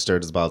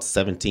registered is about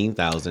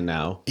 17,000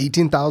 now.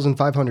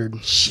 18,500.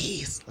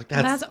 Jeez,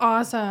 that's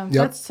awesome.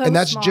 Yep. That's so and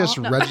that's small. just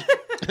right.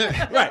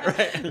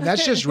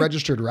 That's just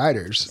registered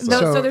riders.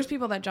 So there's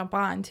people that jump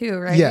on too,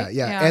 right?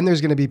 Yeah. And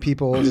there's going to be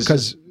people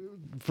because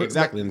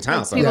exactly in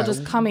town. So people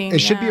just coming. It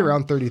should be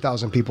around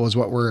 30,000 people is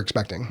what we're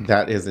expecting.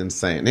 That is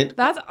insane.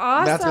 That's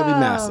awesome. That's going to be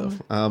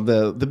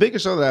massive. The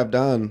biggest show that I've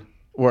done,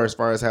 or as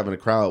far as having a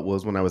crowd,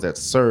 was when I was at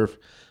Surf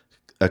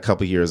a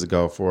couple years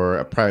ago for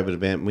a private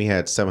event. We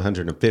had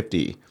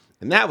 750,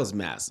 and that was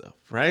massive,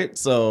 right?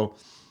 So,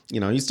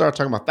 you start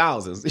talking about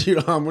thousands.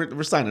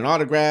 We're signing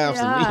autographs,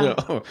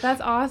 and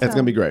that's awesome. It's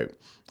gonna be great.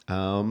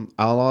 I'll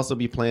also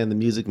be playing the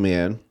Music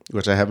Man,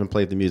 which I haven't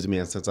played the Music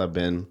Man since I've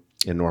been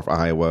in North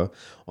Iowa,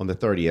 on the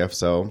 30th.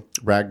 So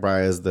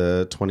RAGBRAI is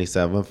the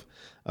 27th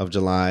of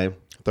July.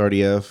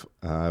 30th,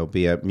 I'll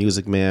be at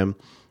Music Man,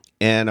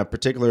 and a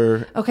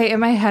particular. Okay, in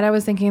my head, I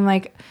was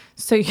thinking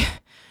so.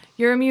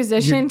 You're a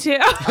musician too.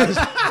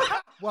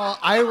 Well,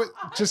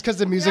 just because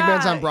the Music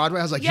Man's on Broadway,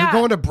 I was like, "You're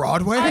going to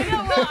Broadway?" I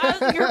know.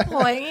 Well, you're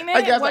playing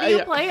it. What do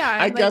you play on?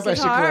 I guess I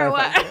should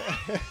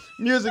clarify.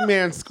 Music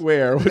Man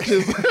Square, which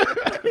is.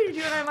 You're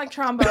doing on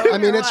trombone. I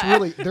mean, it's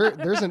really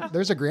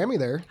there's a Grammy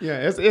there. Yeah,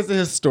 it's a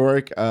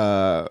historic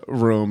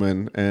room,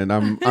 and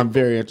I'm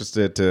very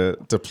interested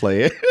to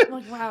play it. I'm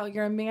like, wow,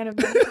 you're a man of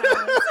many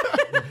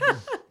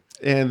talents.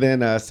 And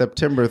then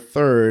September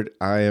 3rd,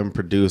 I am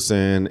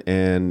producing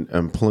and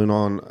I'm pulling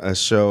on a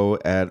show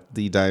at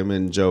the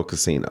Diamond Joe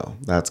Casino.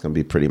 That's going to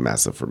be pretty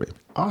massive for me.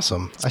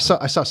 Awesome. I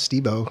saw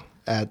Steve-O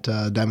at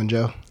Diamond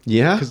Joe.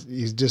 Yeah? Because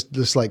he's just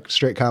this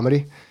straight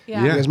comedy.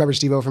 Yeah. You guys remember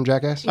Steve-O from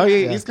Jackass? Oh,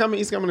 yeah. He's coming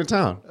to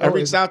town. I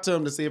reached out to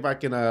him to see if I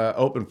can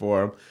open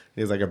for him.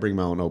 He's like, I bring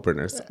my own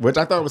openers, which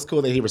I thought was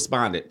cool that he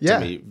responded to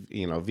me,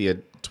 via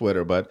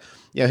Twitter. But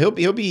yeah, he'll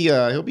be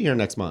here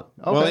next month.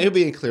 Okay. Well, he'll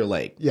be in Clear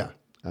Lake. Yeah.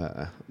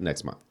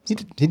 Next month. He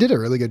did a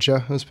really good show.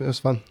 It was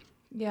fun.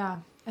 Yeah.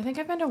 I think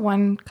I've been to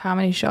one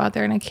comedy show out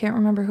there, and I can't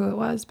remember who it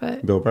was,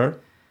 but... Bill Burr?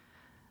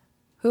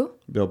 Who?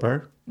 Bill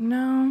Burr?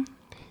 I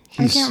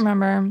can't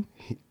remember.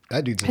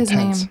 That dude's his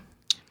intense. name.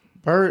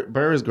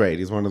 Burr is great.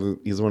 He's one of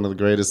the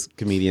greatest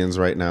comedians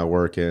right now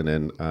working,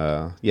 and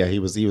he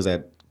was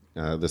at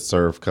the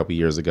Surf a couple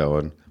years ago,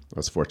 and I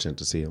was fortunate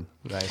to see him.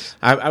 Nice.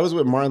 I was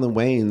with Marlon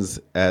Wayans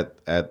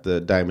at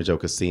the Diamond Joe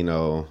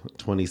Casino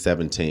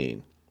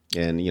 2017.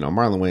 And,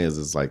 Marlon Wayans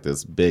is like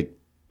this big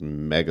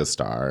mega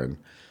star. And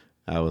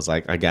I was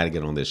like, I got to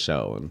get on this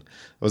show. And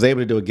I was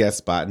able to do a guest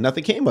spot. And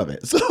nothing came of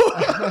it. So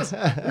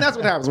and that's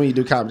what happens when you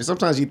do comedy.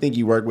 Sometimes you think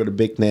you work with a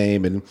big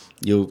name and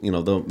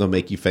they'll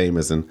make you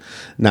famous, and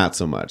not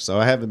so much. So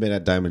I haven't been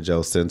at Diamond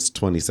Joe since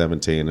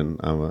 2017. And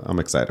I'm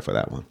excited for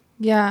that one.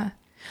 Yeah.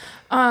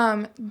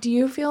 Do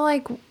you feel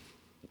like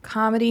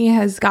comedy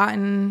has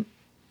gotten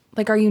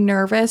like, are you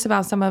nervous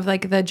about some of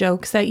like the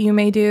jokes that you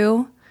may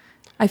do?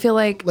 I feel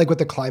like with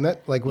the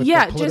climate, like with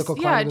the political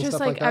climate and just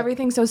stuff like that?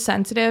 everything's so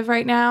sensitive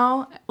right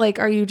now. Like,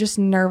 are you just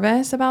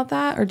nervous about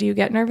that, or do you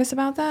get nervous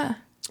about that?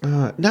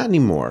 Not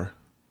anymore,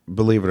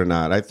 believe it or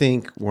not. I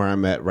think where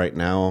I'm at right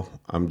now,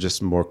 I'm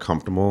just more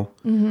comfortable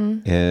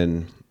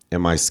in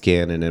my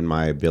skin and in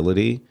my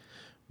ability,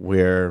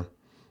 where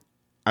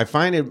I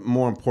find it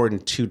more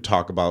important to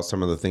talk about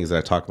some of the things that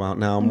I talk about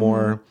now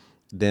more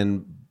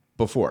than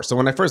before. So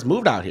when I first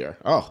moved out here,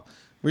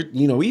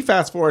 we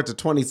fast forward to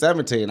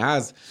 2017.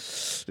 I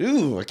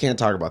can't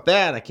talk about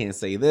that. I can't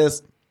say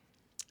this.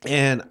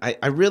 And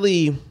I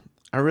really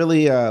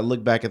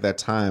look back at that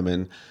time,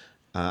 and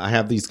I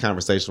have these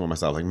conversations with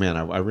myself like, man,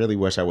 I really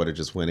wish I would have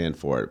just went in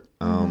for it.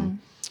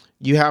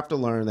 You have to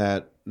learn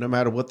that no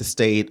matter what the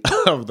state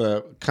of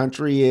the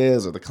country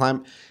is or the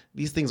climate,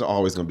 these things are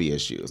always going to be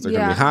issues. They're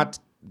going to be hot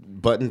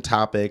button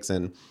topics,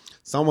 and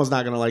someone's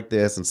not going to like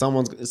this, and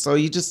so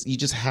you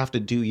just have to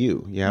do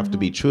you. You have to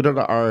be true to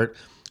the art,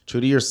 true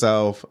to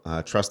yourself,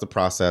 trust the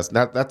process.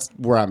 That's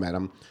where I'm at.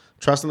 I'm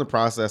trusting the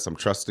process. I'm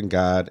trusting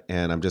God,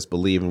 and I'm just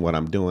believing what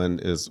I'm doing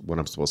is what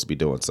I'm supposed to be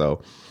doing.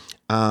 So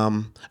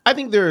I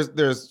think there's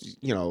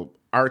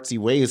artsy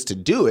ways to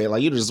do it.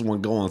 Like, you just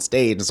want to go on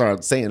stage and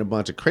start saying a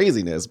bunch of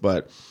craziness.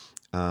 But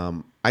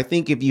I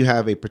think if you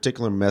have a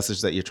particular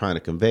message that you're trying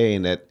to convey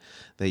and that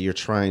you're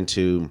trying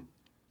to,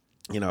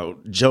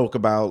 joke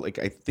about, like,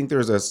 I think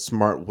there's a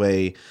smart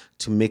way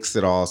to mix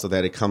it all so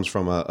that it comes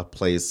from a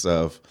place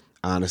of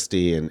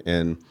honesty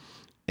and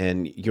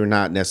you're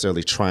not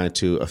necessarily trying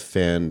to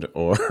offend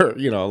or,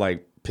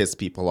 like piss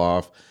people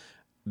off.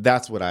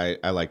 That's what I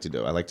like to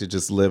do. I like to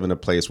just live in a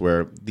place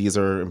where these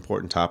are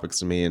important topics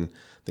to me and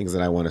things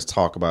that I want to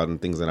talk about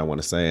and things that I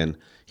want to say, and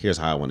here's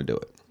how I want to do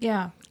it.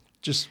 Yeah.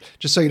 Just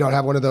so you don't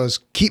have one of those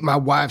keep my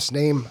wife's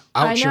name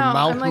out your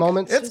mouth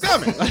moments. It's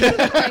coming.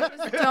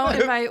 Just don't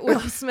invite Will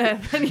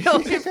Smith and you'll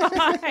be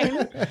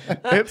fine.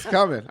 It's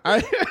coming.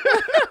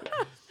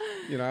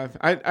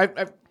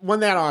 When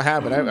that all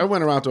happened, I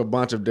went around to a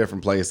bunch of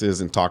different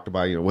places and talked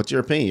about, what's your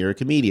opinion? You're a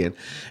comedian.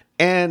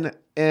 And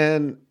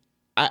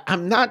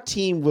I'm not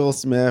team Will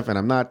Smith and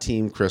I'm not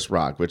team Chris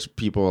Rock, which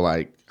people are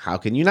like, how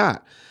can you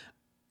not?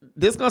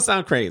 This is going to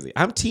sound crazy.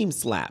 I'm team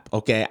slap,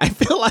 okay? I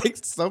feel like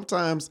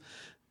sometimes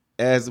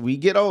as we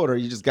get older,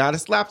 you just got to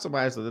slap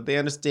somebody so that they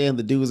understand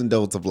the do's and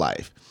don'ts of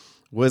life.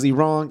 Was he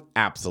wrong?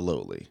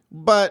 Absolutely.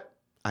 But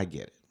I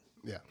get it.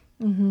 Yeah.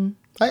 Mm-hmm.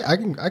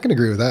 I can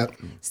agree with that.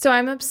 So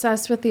I'm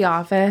obsessed with The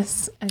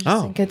Office. I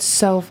just think it's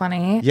so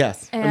funny.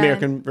 Yes.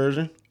 American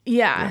version?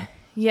 Yeah.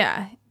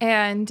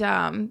 And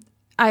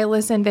I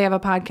listened, they have a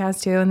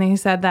podcast too, and they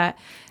said that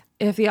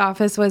if The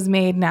Office was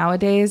made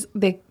nowadays,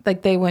 they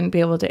wouldn't be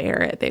able to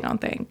air it, they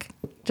don't think.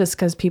 Just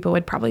because people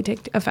would probably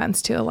take offense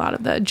to a lot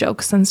of the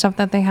jokes and stuff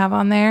that they have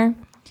on there.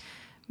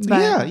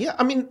 But, yeah.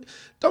 I mean,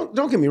 don't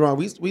get me wrong.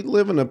 We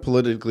live in a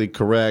politically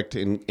correct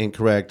and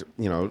incorrect,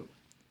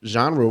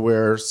 genre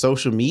where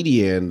social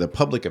media and the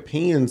public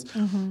opinion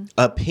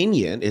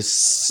is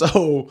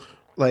so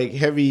like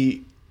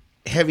heavy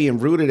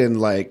and rooted in,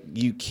 like,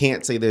 you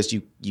can't say this,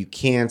 you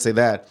can say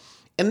that,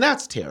 and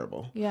that's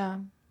terrible. Yeah.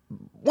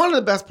 One of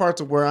the best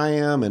parts of where I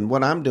am and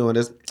what I'm doing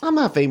is I'm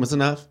not famous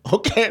enough.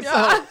 Okay,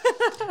 so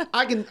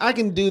I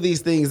can do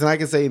these things and I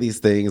can say these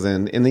things,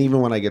 and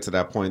even when I get to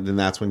that point, then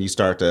that's when you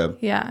start to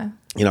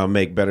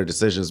make better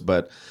decisions.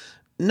 But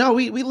no,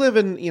 we live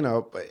in,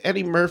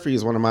 Eddie Murphy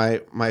is one of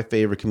my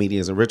favorite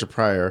comedians, and Richard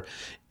Pryor,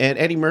 and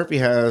Eddie Murphy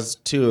has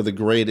two of the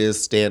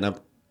greatest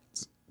stand-up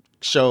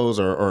shows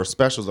or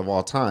specials of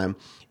all time,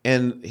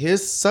 and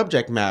his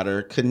subject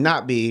matter could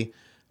not be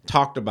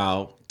talked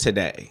about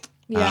today.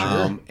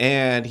 Yeah.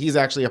 And he's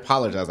actually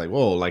apologized, like,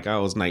 whoa, like, I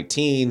was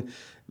 19.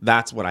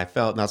 That's what I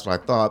felt, and that's what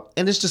I thought.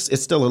 And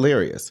it's still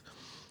hilarious.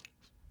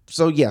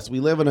 So yes, we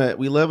live in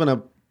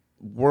a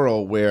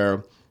world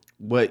where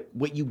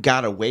what you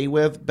got away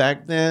with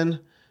back then,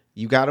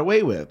 you got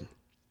away with.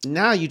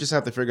 Now you just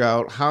have to figure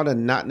out how to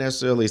not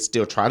necessarily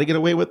still try to get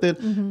away with it,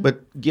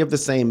 but give the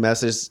same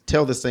message,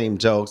 tell the same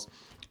jokes,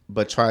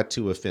 but try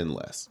to offend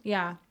less.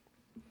 Yeah.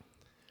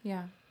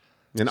 Yeah.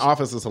 And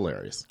Office is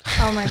hilarious.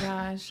 Oh my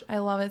gosh, I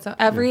love it. So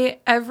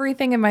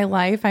everything in my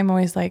life, I'm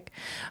always like,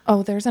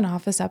 oh, there's an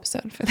Office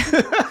episode for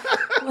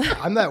that.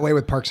 I'm that way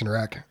with Parks and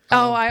Rec.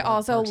 I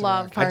also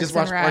love Parks and Rec. I just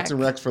watched Parks and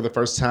Rec for the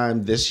first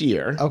time this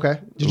year.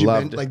 Okay. Did you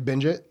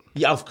binge it?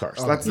 Yeah, of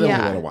course. That's the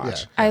only way to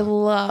watch. Yeah. I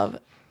love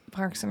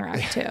Parks and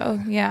Rec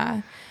too.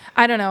 Yeah.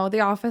 I don't know. The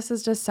Office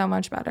is just so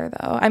much better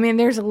though. I mean,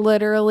 there's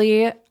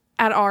literally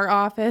at our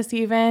office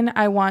even,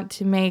 I want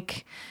to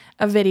make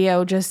a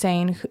video just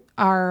saying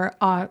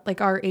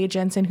our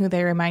agents and who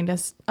they remind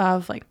us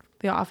of, like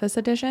the Office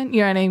edition.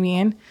 You know what I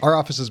mean? Our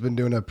office has been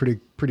doing a pretty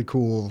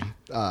cool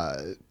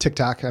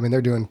TikTok. I mean,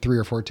 they're doing 3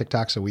 or 4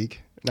 TikToks a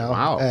week now.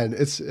 Wow. And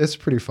it's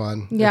pretty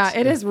fun. Yeah,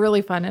 it is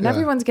really fun. And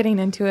everyone's getting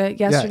into it.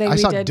 Yesterday I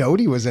saw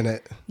Dodie was in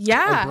it.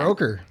 Yeah. A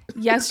broker.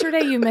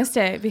 Yesterday you missed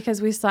it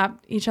because we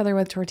slapped each other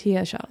with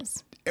tortilla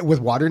shells. With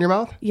water in your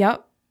mouth?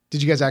 Yep.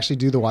 Did you guys actually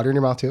do the water in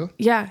your mouth too?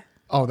 Yeah.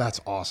 Oh,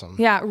 that's awesome.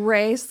 Yeah,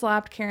 Ray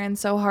slapped Karen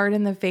so hard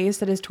in the face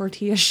that his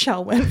tortilla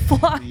shell went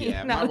flying.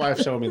 Yeah, my wife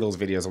showed me those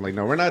videos. I'm like,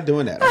 no, we're not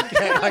doing that.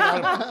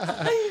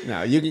 Okay?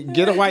 No, you can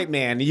get a white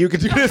man. You can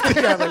do this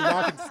together.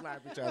 Y'all can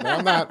slap each other.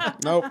 I'm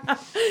not. Nope.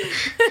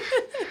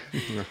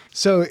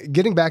 So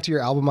getting back to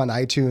your album on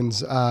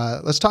iTunes,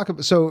 let's talk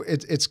about, so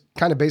it's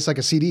kind of based like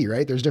a CD,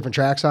 right? There's different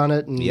tracks on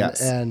it. And,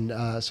 yes.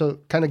 And so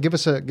kind of give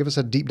us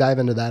a deep dive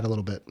into that a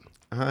little bit.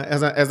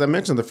 As I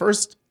mentioned, the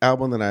first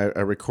album that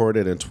I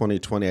recorded in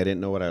 2020, I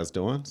didn't know what I was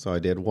doing. So I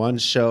did one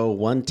show,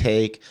 one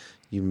take.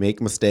 You make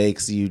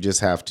mistakes. You just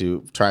have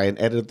to try and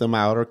edit them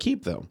out or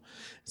keep them.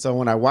 So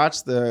when I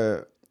watched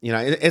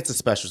it's a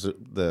special,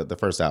 the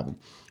first album.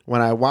 When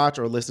I watch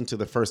or listen to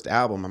the first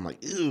album, I'm like,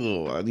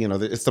 ew,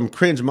 there's some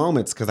cringe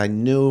moments because I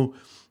knew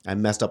I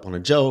messed up on a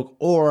joke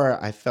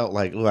or I felt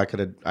like, I could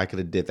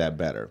have did that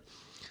better.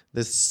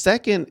 The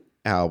second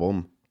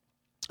album,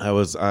 I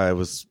was I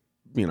was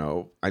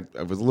a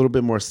little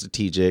bit more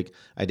strategic.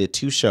 I did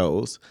 2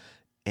 shows,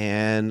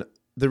 and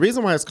the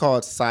reason why it's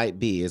called Side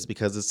B is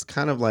because it's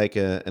kind of like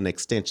an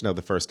extension of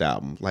the first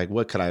album. Like,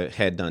 what could I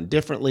had done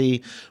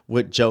differently?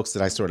 What jokes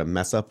did I sort of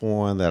mess up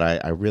on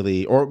that I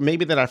really, or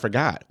maybe that I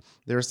forgot?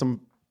 There are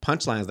some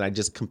punchlines that I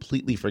just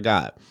completely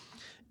forgot.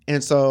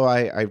 And so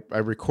I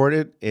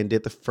recorded and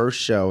did the first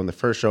show, and the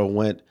first show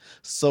went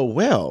so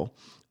well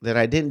that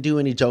I didn't do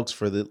any jokes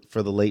for the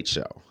late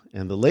show.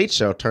 And the late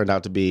show turned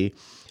out to be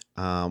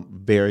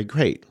very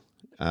great.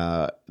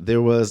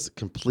 There was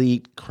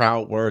complete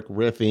crowd work,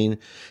 riffing,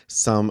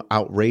 some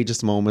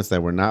outrageous moments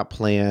that were not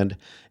planned,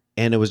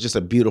 and it was just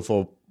a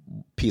beautiful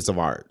piece of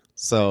art.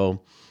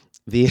 So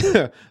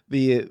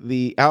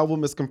the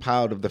album is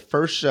compiled of the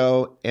first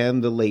show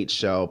and the late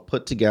show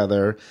put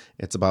together.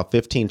 It's about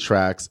 15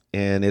 tracks,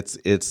 and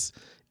it's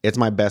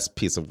my best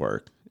piece of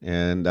work.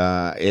 And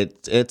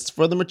it's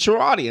for the mature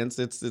audience.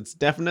 It's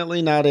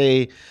definitely not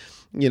a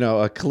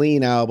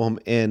clean album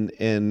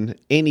in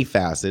any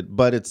facet,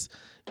 but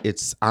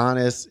it's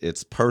honest,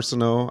 it's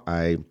personal.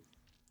 I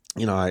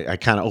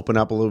kind of open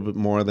up a little bit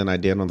more than I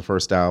did on the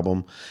first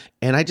album,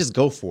 and I just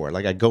go for it.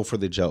 Like, I go for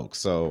the joke.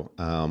 So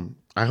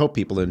I hope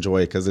people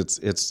enjoy it because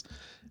it's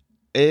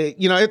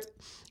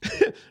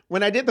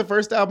when I did the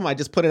first album, I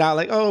just put it out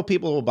like, oh,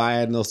 people will buy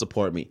it and they'll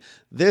support me.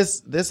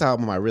 This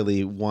album, I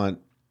really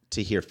want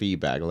to hear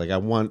feedback. Like, I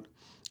want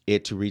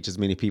it to reach as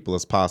many people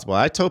as possible.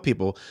 I told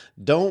people,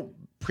 don't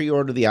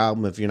pre-order the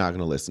album if you're not going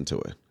to listen to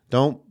it.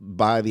 Don't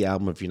buy the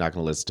album if you're not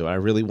going to listen to it. I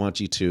really want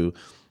you to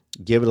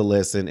give it a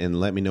listen and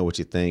let me know what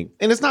you think.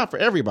 And it's not for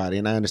everybody,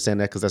 and I understand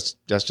that because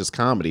that's just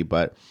comedy.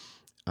 But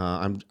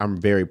I'm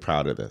very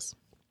proud of this.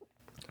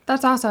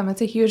 That's awesome.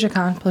 It's a huge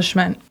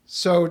accomplishment.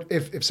 So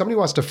if somebody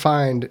wants to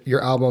find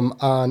your album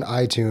on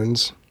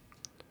iTunes,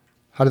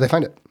 how do they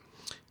find it?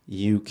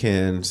 You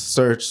can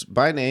search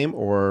by name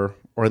or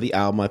the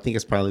album. I think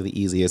it's probably the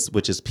easiest,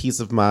 which is Peace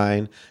of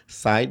Mind,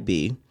 Side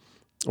B.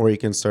 Or you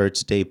can search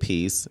Day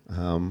Peace.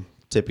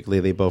 Typically,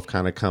 they both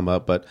kind of come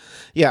up. But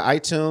yeah,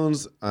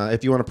 iTunes,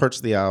 if you want to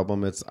purchase the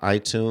album, it's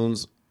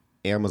iTunes,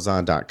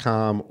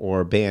 Amazon.com,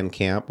 or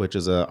Bandcamp, which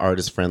is an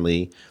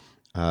artist-friendly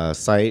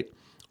site.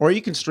 Or you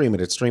can stream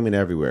it. It's streaming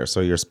everywhere. So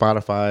your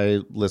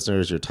Spotify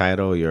listeners, your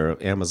Tidal, your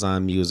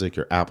Amazon Music,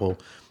 your Apple,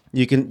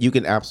 you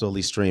can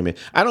absolutely stream it.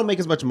 I don't make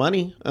as much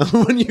money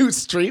when you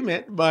stream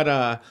it, but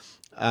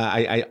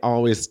I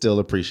always still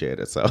appreciate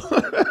it. So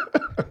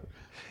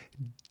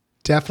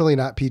definitely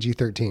not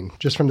PG-13,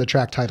 just from the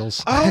track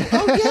titles.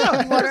 Oh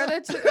yeah. What are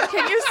the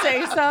can you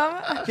say some?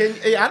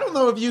 I don't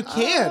know if you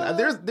can.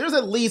 There's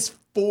at least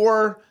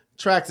 4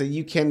 tracks that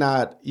you can't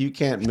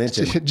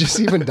mention. Just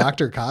even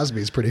Dr.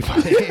 Cosby's pretty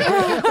funny.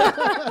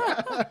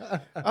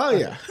 Oh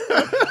yeah.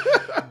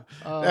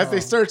 As they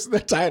search the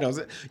titles.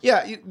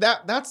 Yeah,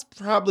 that's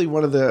probably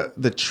one of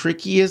the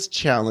trickiest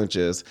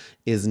challenges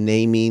is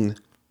naming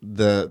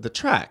the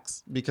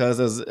tracks, because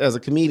as a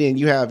comedian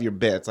you have your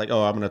bits like,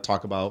 oh, I'm going to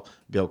talk about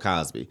Bill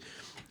Cosby,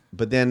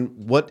 but then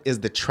what is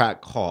the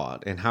track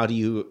called, and how do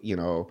you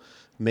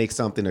make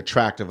something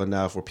attractive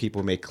enough where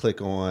people may click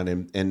on,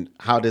 and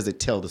how does it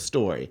tell the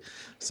story?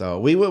 So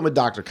we went with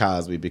Dr.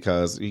 Cosby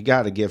because you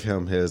got to give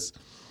him his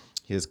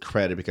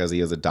credit because he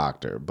is a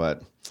doctor.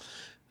 But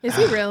is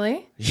he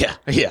really? Yeah,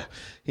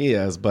 he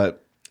is.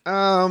 But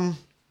I'm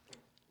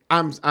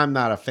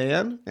not a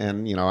fan,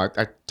 and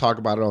I talk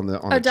about it on the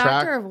track. A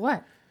doctor of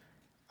what?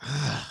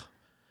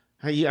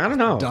 I don't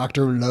know.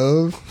 Doctor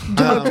Love.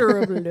 Doctor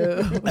of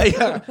Love.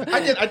 Yeah,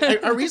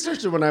 I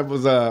researched it when I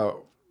was.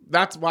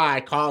 That's why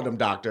I called him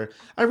doctor.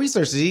 I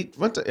researched it. He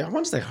went to, I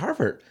want to say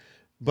Harvard,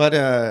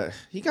 but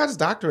he got his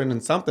doctorate in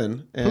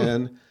something,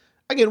 and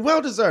again,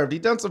 well deserved. He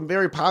done some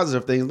very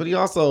positive things, but he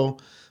also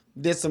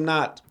did some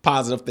not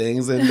positive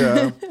things,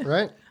 and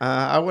right.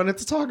 I wanted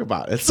to talk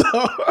about it.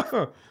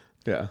 So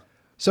yeah.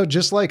 So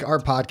just like our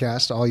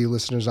podcast, all you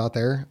listeners out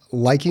there,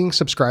 liking,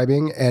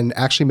 subscribing, and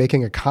actually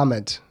making a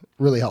comment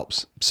really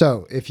helps.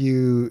 So if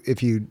you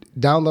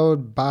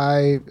download,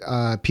 buy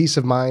Peace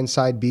of Mind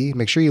Side B,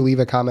 make sure you leave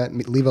a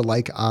comment, leave a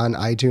like on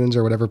iTunes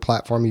or whatever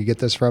platform you get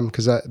this from,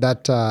 because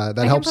that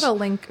I helps. can put a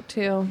link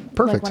too.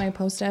 Perfect. Like when I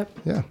post it.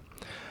 Yeah.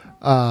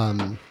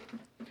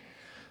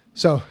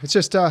 So it's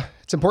just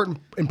it's important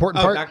part.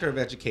 Doctor of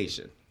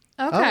Education.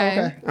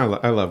 Okay.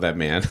 I love that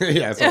man.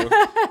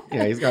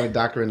 Yeah, he's got a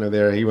doctorate in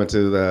there. He went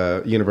to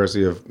the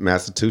University of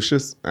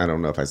Massachusetts. I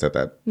don't know if I said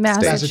that.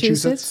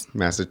 Massachusetts.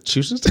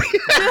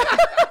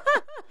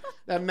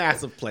 That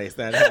massive place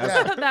that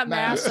has. That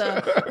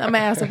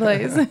massive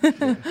place.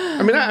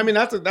 I mean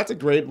that's a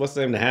great what's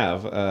the name to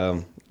have.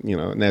 An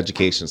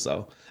education.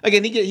 So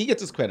again, he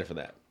gets his credit for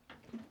that.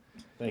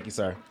 Thank you,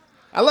 sir.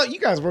 I love you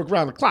guys work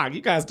around the clock.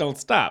 You guys don't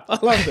stop. I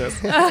love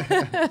this.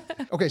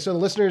 Okay, so the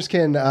listeners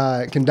can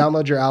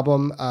download your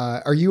album.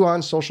 Are you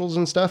on socials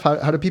and stuff?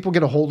 How do people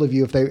get a hold of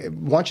you if they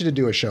want you to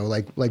do a show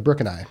like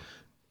Brooke and I?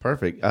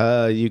 Perfect.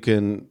 You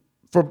can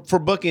for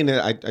booking it.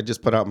 I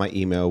just put out my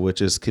email,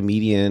 which is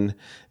comediandayday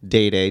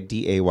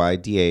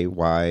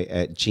DAYDAY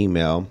at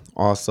Gmail.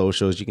 All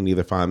socials you can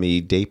either find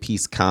me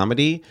Daypiece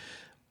Comedy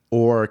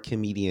or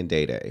Comedian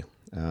Dayday.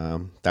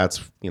 That's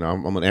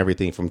I'm on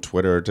everything from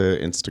Twitter to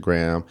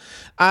Instagram.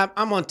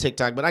 I'm on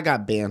TikTok, but I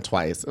got banned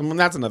twice.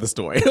 That's another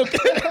story.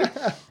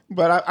 Okay,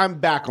 but I'm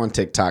back on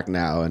TikTok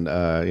now, and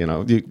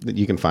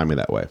you can find me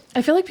that way.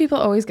 I feel like people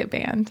always get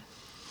banned.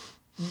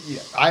 Yeah,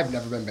 I've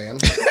never been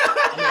banned.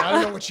 I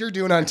don't know what you're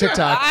doing on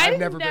TikTok. I've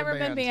never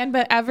been banned,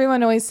 but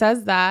everyone always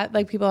says that.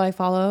 Like people I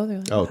follow.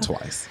 They're like,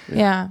 twice.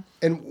 Yeah.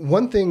 And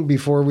one thing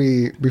before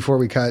we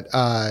cut.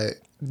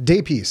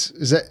 Daypiece,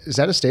 is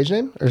that a stage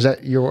name or is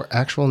that your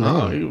actual name?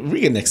 Oh,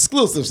 we getting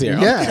exclusives here.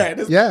 Yeah,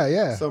 okay.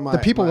 Yeah. So the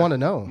people want to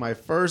know.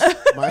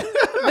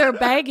 They're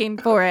begging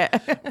for it.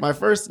 My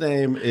first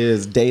name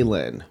is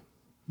Daylin,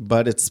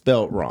 but it's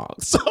spelled wrong.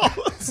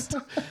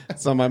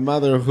 So my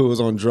mother, who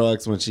was on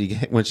drugs when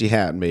she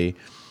had me,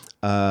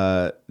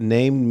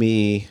 named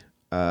me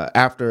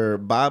after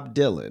Bob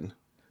Dylan.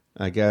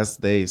 I guess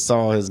they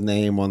saw his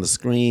name on the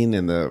screen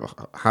in the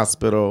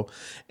hospital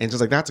and just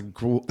like, that's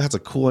a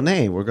cool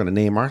name. We're going to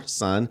name our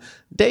son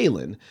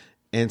Daylin.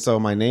 And so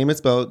my name is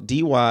spelled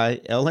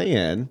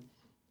Dylan,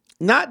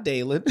 not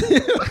Daylin.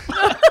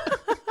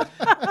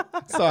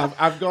 So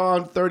I've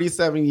gone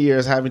 37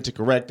 years having to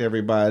correct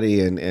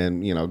everybody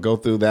and go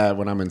through that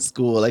when I'm in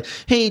school. Like,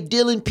 hey,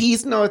 Dylan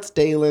Peace. No, it's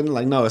Daylin.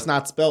 Like, no, it's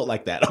not spelled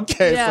like that.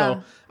 Okay. Yeah.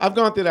 So I've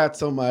gone through that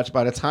so much.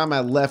 By the time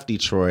I left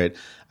Detroit,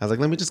 I was like,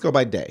 let me just go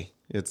by Day.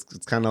 It's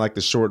kind of like the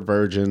short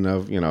version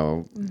of,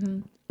 a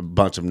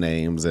bunch of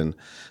names and,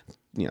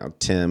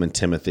 Tim and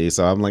Timothy.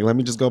 So I'm like, let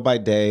me just go by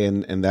Day.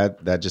 And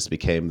that just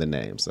became the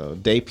name. So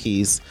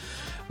Daypiece.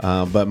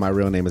 But my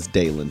real name is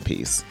Daylin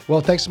Peace.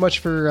 Well, thanks so much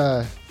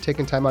for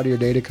taking time out of your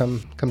day to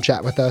come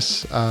chat with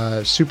us.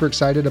 Super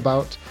excited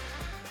about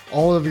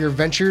all of your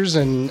ventures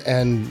and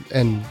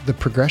the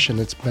progression.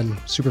 It's been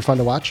super fun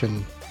to watch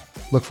and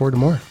look forward to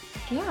more.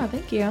 Yeah,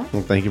 thank you.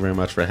 Well, thank you very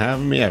much for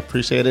having me. I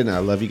appreciate it, and I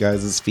love you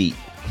guys' feet.